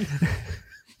background.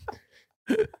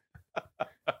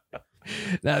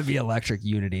 That'd be electric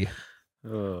unity.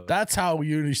 That's how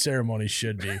unity ceremony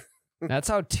should be. That's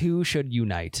how two should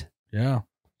unite. Yeah.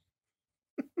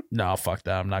 No, fuck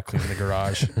that. I'm not cleaning the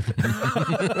garage.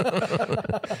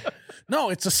 No,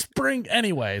 it's a spring.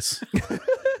 Anyways,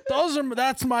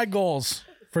 that's my goals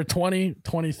for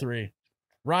 2023.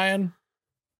 Ryan,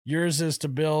 yours is to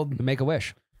build, Make a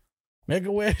wish. make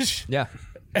a wish, Yeah.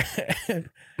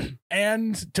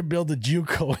 and to build a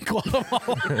JUCO in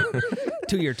Guatemala.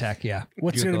 2-year tech, yeah.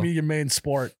 What's going to be your main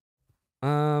sport?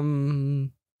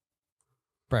 Probably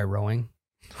rowing.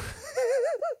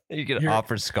 You can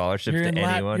offer scholarships to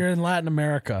anyone. You're in Latin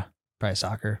America. Probably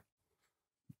soccer.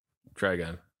 Try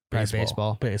again. Probably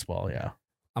baseball. Baseball, yeah.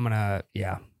 I'm gonna You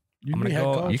I'm can gonna be head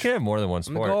go- coach. You can have more than one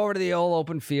I'm gonna sport. go over to the old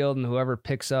open field, and whoever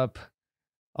picks up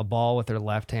a ball with their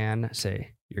left hand,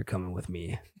 say, "You're coming with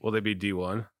me." Will they be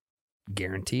D1?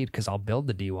 Guaranteed, because I'll build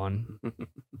the D1.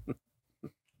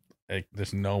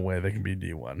 There's no way they can be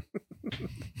D1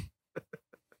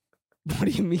 What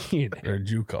do you mean? or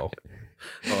JUCO.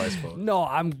 Oh, I suppose. No,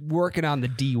 I'm working on the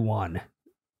D1.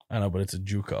 I know, but it's a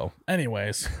JUCO.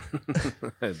 Anyways, I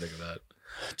didn't think of that.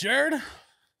 Jared,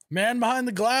 man behind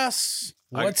the glass.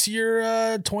 What's your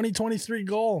 2023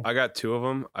 goal? I got 2 of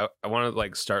them. I want to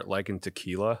like start liking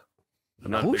tequila.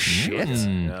 I'm not. Oh, a big shit.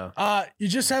 Yeah. You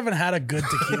just haven't had a good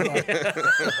tequila.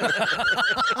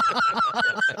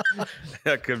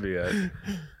 That could be it.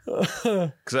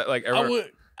 Because like everyone,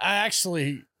 I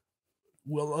actually,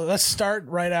 well, let's start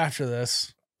right after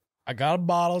this. I got a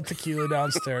bottle of tequila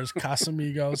downstairs,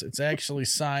 Casamigos. It's actually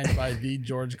signed by the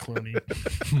George Clooney.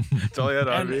 that's all you had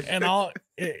on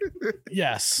me.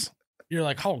 Yes. You're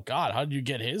like, oh God, how did you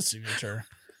get his signature?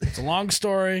 It's a long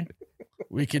story.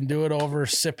 We can do it over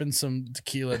sipping some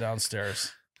tequila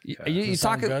downstairs. You Does it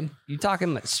sound talking? good? You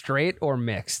talking like straight or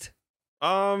mixed?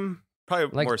 Probably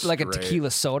more Like a straight.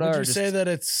 tequila soda? Would or you just, say that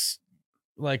it's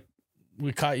like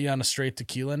we caught you on a straight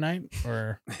tequila night,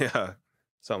 or Yeah,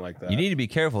 something like that. You need to be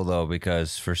careful though,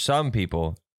 because for some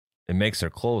people, it makes their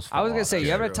clothes fall I was gonna off. say, you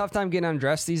Yeah, having a true. tough time getting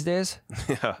undressed these days?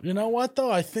 Yeah. you know what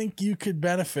though? I think you could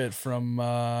benefit from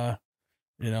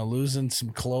losing some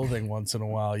clothing once in a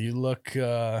while. You look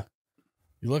a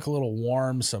little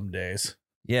warm some days.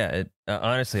 Yeah,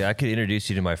 honestly, I could introduce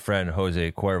you to my friend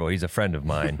Jose Cuervo. He's a friend of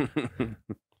mine.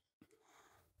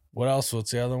 What else?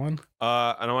 What's the other one?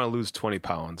 I don't want to lose 20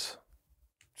 pounds.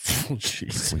 Oh,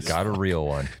 Jesus. We got a real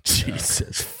one.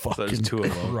 Jesus fucking there's 2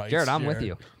 of them. Christ, Jared, I'm with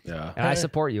you, Yeah. and I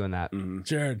support you in that. Mhm.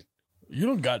 Jared, you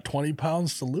don't got 20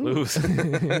 pounds to lose.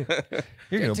 Lose.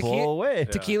 You're gonna blow away.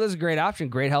 Tequila's a great option,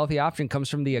 great healthy option. Comes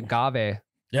from the agave,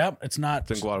 Yep, it's not.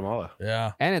 It's in Guatemala.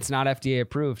 Yeah. and it's not FDA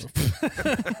approved.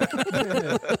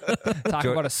 Talk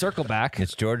about a circle back.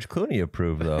 It's George Clooney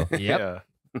approved though. Yep. Yeah,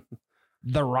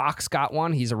 The Rock's got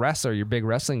one. He's a wrestler. You're a big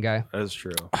wrestling guy. that is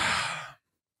true.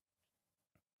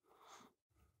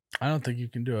 I don't think you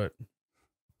can do it.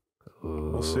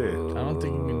 We'll see. I don't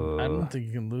think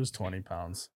you can lose 20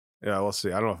 pounds. Yeah, we'll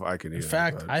see. I don't know if I can In either.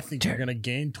 fact, but- I think you're going to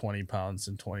gain 20 pounds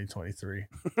in 2023.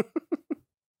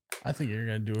 I think you're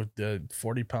going to do the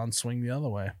 40-pound swing the other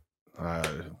way.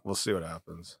 we'll see what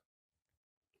happens.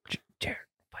 Jared,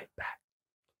 fight back.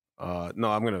 No,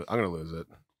 I'm gonna lose it.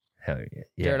 Hell yeah.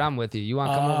 Jared, I'm with you. You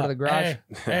want to come over to the garage?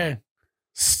 Hey,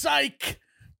 psych.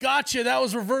 Gotcha. That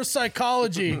was reverse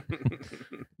psychology.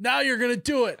 Now you're going to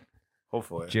do it.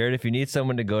 Hopefully. Jared, if you need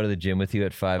someone to go to the gym with you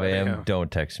at 5 a.m., yeah.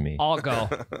 don't text me. I'll go.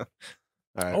 All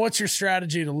right. What's your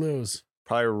strategy to lose?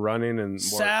 Probably running and more.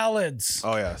 Salads.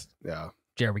 Oh yes, yeah,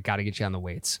 Jared, we got to get you on the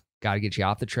weights. Got to get you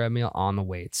off the treadmill on the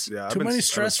weights. yeah. Too many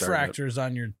stress fractures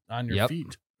on your Yep.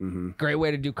 feet. Mm-hmm. Great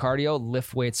way to do cardio.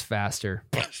 Lift weights faster.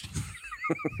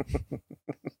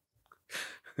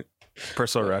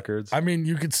 Personal records. I mean,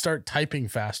 you could start typing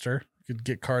faster. You could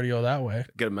get cardio that way.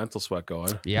 Get a mental sweat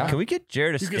going. Yeah. Can we get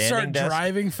Jared a You could standing start desk?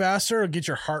 driving faster or get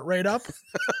your heart rate up.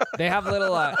 They have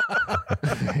little.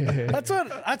 That's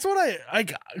what I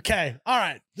okay. All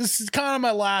right. This is kind of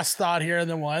my last thought here, and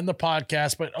then we'll end the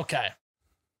podcast. But okay.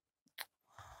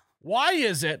 Why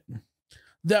is it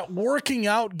that working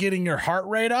out, getting your heart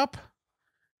rate up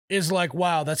is like,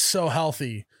 wow, that's so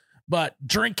healthy. But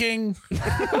drinking,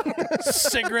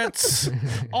 cigarettes,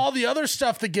 all the other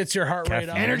stuff that gets your heart rate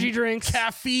up, Energy drinks.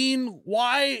 caffeine,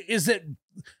 why is it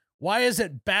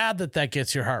bad that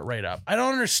gets your heart rate up? I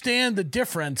don't understand the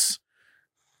difference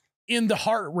in the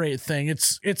heart rate thing.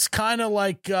 It's kind of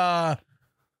like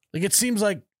it seems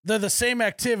like they're the same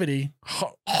activity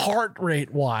heart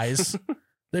rate wise.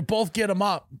 They both get them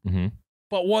up, Mhm.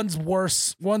 but one's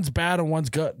worse, one's bad, and one's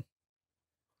good.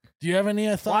 Do you have any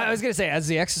thoughts? Well, I was gonna say, as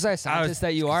the exercise scientist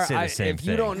that you are, say the same if you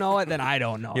thing. don't know it, then I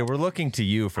don't know. Yeah, we're looking to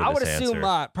you for I this would assume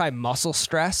answer. probably muscle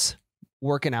stress,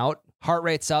 working out, heart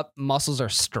rate's up, muscles are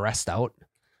stressed out.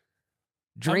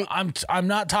 Drink. I'm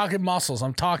not talking muscles.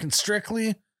 I'm talking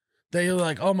strictly. They're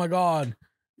like, oh my god,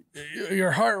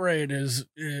 your heart rate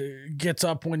gets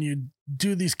up when you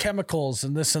do these chemicals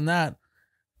and this and that.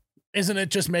 Isn't it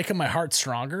just making my heart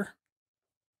stronger?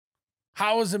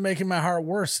 How is it making my heart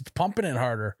worse? It's pumping it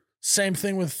harder. Same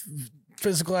thing with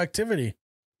physical activity.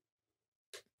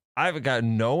 I've got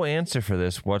no answer for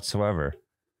this whatsoever.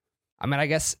 I mean, I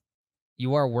guess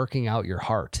you are working out your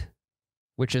heart,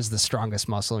 which is the strongest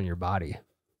muscle in your body.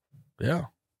 Yeah.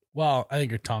 Well, I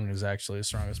think your tongue is actually the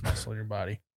strongest muscle in your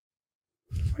body.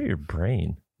 Or your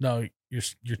brain. No,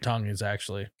 your tongue is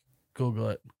actually. Google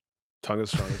it. Tongue is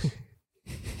strongest.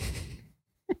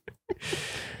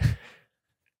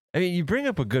 I mean, you bring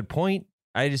up a good point.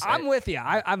 I'm with you.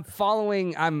 I'm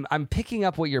following. I'm picking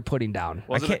up what you're putting down.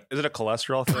 Well, is it a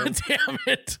cholesterol thing? Damn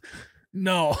it.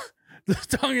 No. The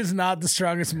tongue is not the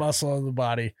strongest muscle in the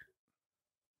body.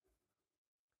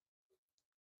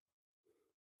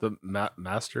 The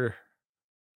master?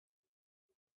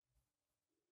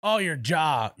 Oh, your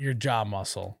jaw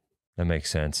muscle. That makes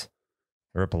sense.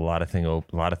 I rip a lot of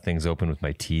things open with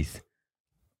my teeth.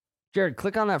 Jared,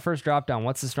 click on that first drop down.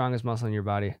 What's the strongest muscle in your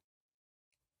body?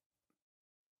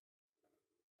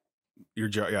 Your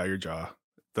jaw. Yeah, your jaw.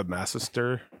 The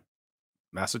masseter.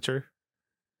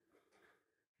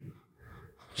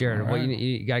 Jared, what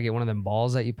you gotta get one of them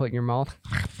balls that you put in your mouth.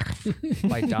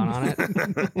 Bite down on it.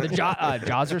 The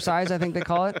jazzercise, I think they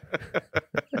call it.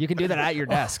 You can do that at your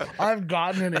desk. I've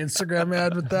gotten an Instagram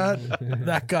ad with that.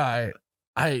 That guy,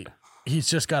 he's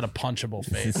just got a punchable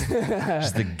face.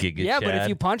 Just the Giga Yeah, Chad. but if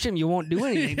you punch him, you won't do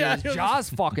anything. Yeah, His jaw's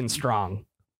fucking strong.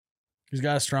 He's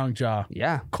got a strong jaw.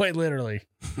 Yeah. Quite literally.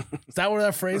 Is that where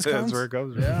that phrase comes? That's where it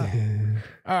goes. Yeah.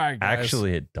 All right, guys.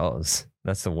 Actually, it does.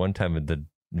 That's the one time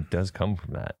it does come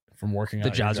from that. From working The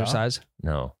out your jaw? jazzercise.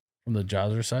 No. From the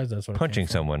jazzercise? That's what it Punching came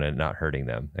from? someone and not hurting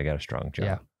them. They got a strong jaw.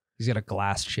 Yeah. He's got a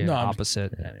glass chin No,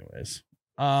 opposite. Anyways.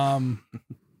 I'm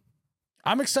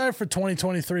excited for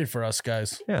 2023 for us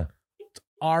guys. Yeah. It's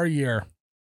our year.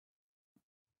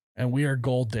 And we are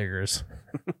gold diggers.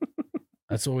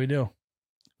 That's what we do.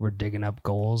 We're digging up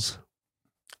goals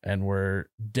And we're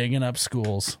digging up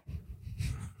schools.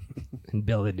 and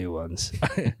building new ones.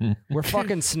 We're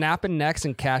fucking snapping necks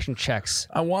and cashing checks.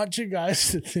 I want you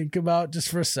guys to think about just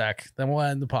for a sec, then we'll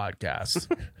end the podcast.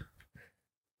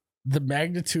 The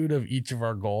magnitude of each of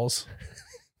our goals.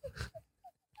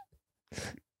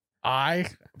 I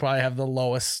probably have the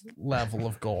lowest level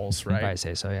of goals, I'd right? probably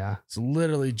say so, yeah. It's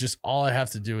literally just all I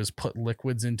have to do is put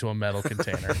liquids into a metal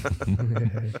container.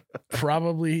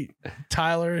 Probably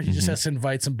Tyler, he just has to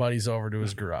invite some buddies over to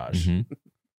his garage. Mhm.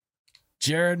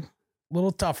 Jared, a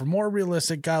little tougher, more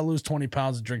realistic. Gotta lose 20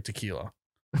 pounds and drink tequila.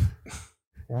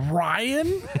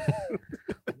 Ryan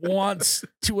wants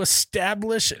to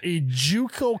establish a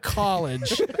JUCO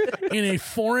college in a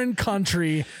foreign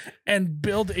country and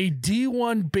build a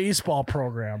D1 baseball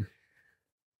program.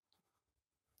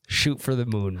 Shoot for the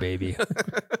moon, baby.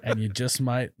 And you just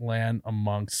might land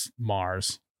amongst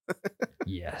Mars.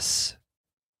 Yes.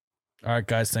 All right,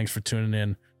 guys, thanks for tuning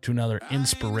in to another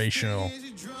inspirational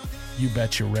You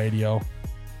Betcha Radio.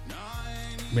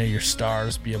 May your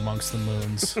stars be amongst the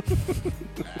moons.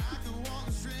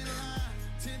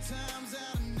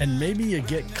 And maybe you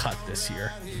get cut this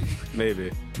year.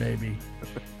 Maybe. Maybe.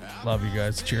 Love you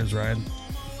guys. Cheers, Ryan.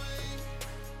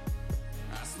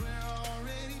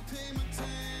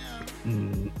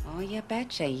 Oh, you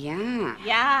betcha, yeah.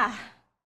 Yeah.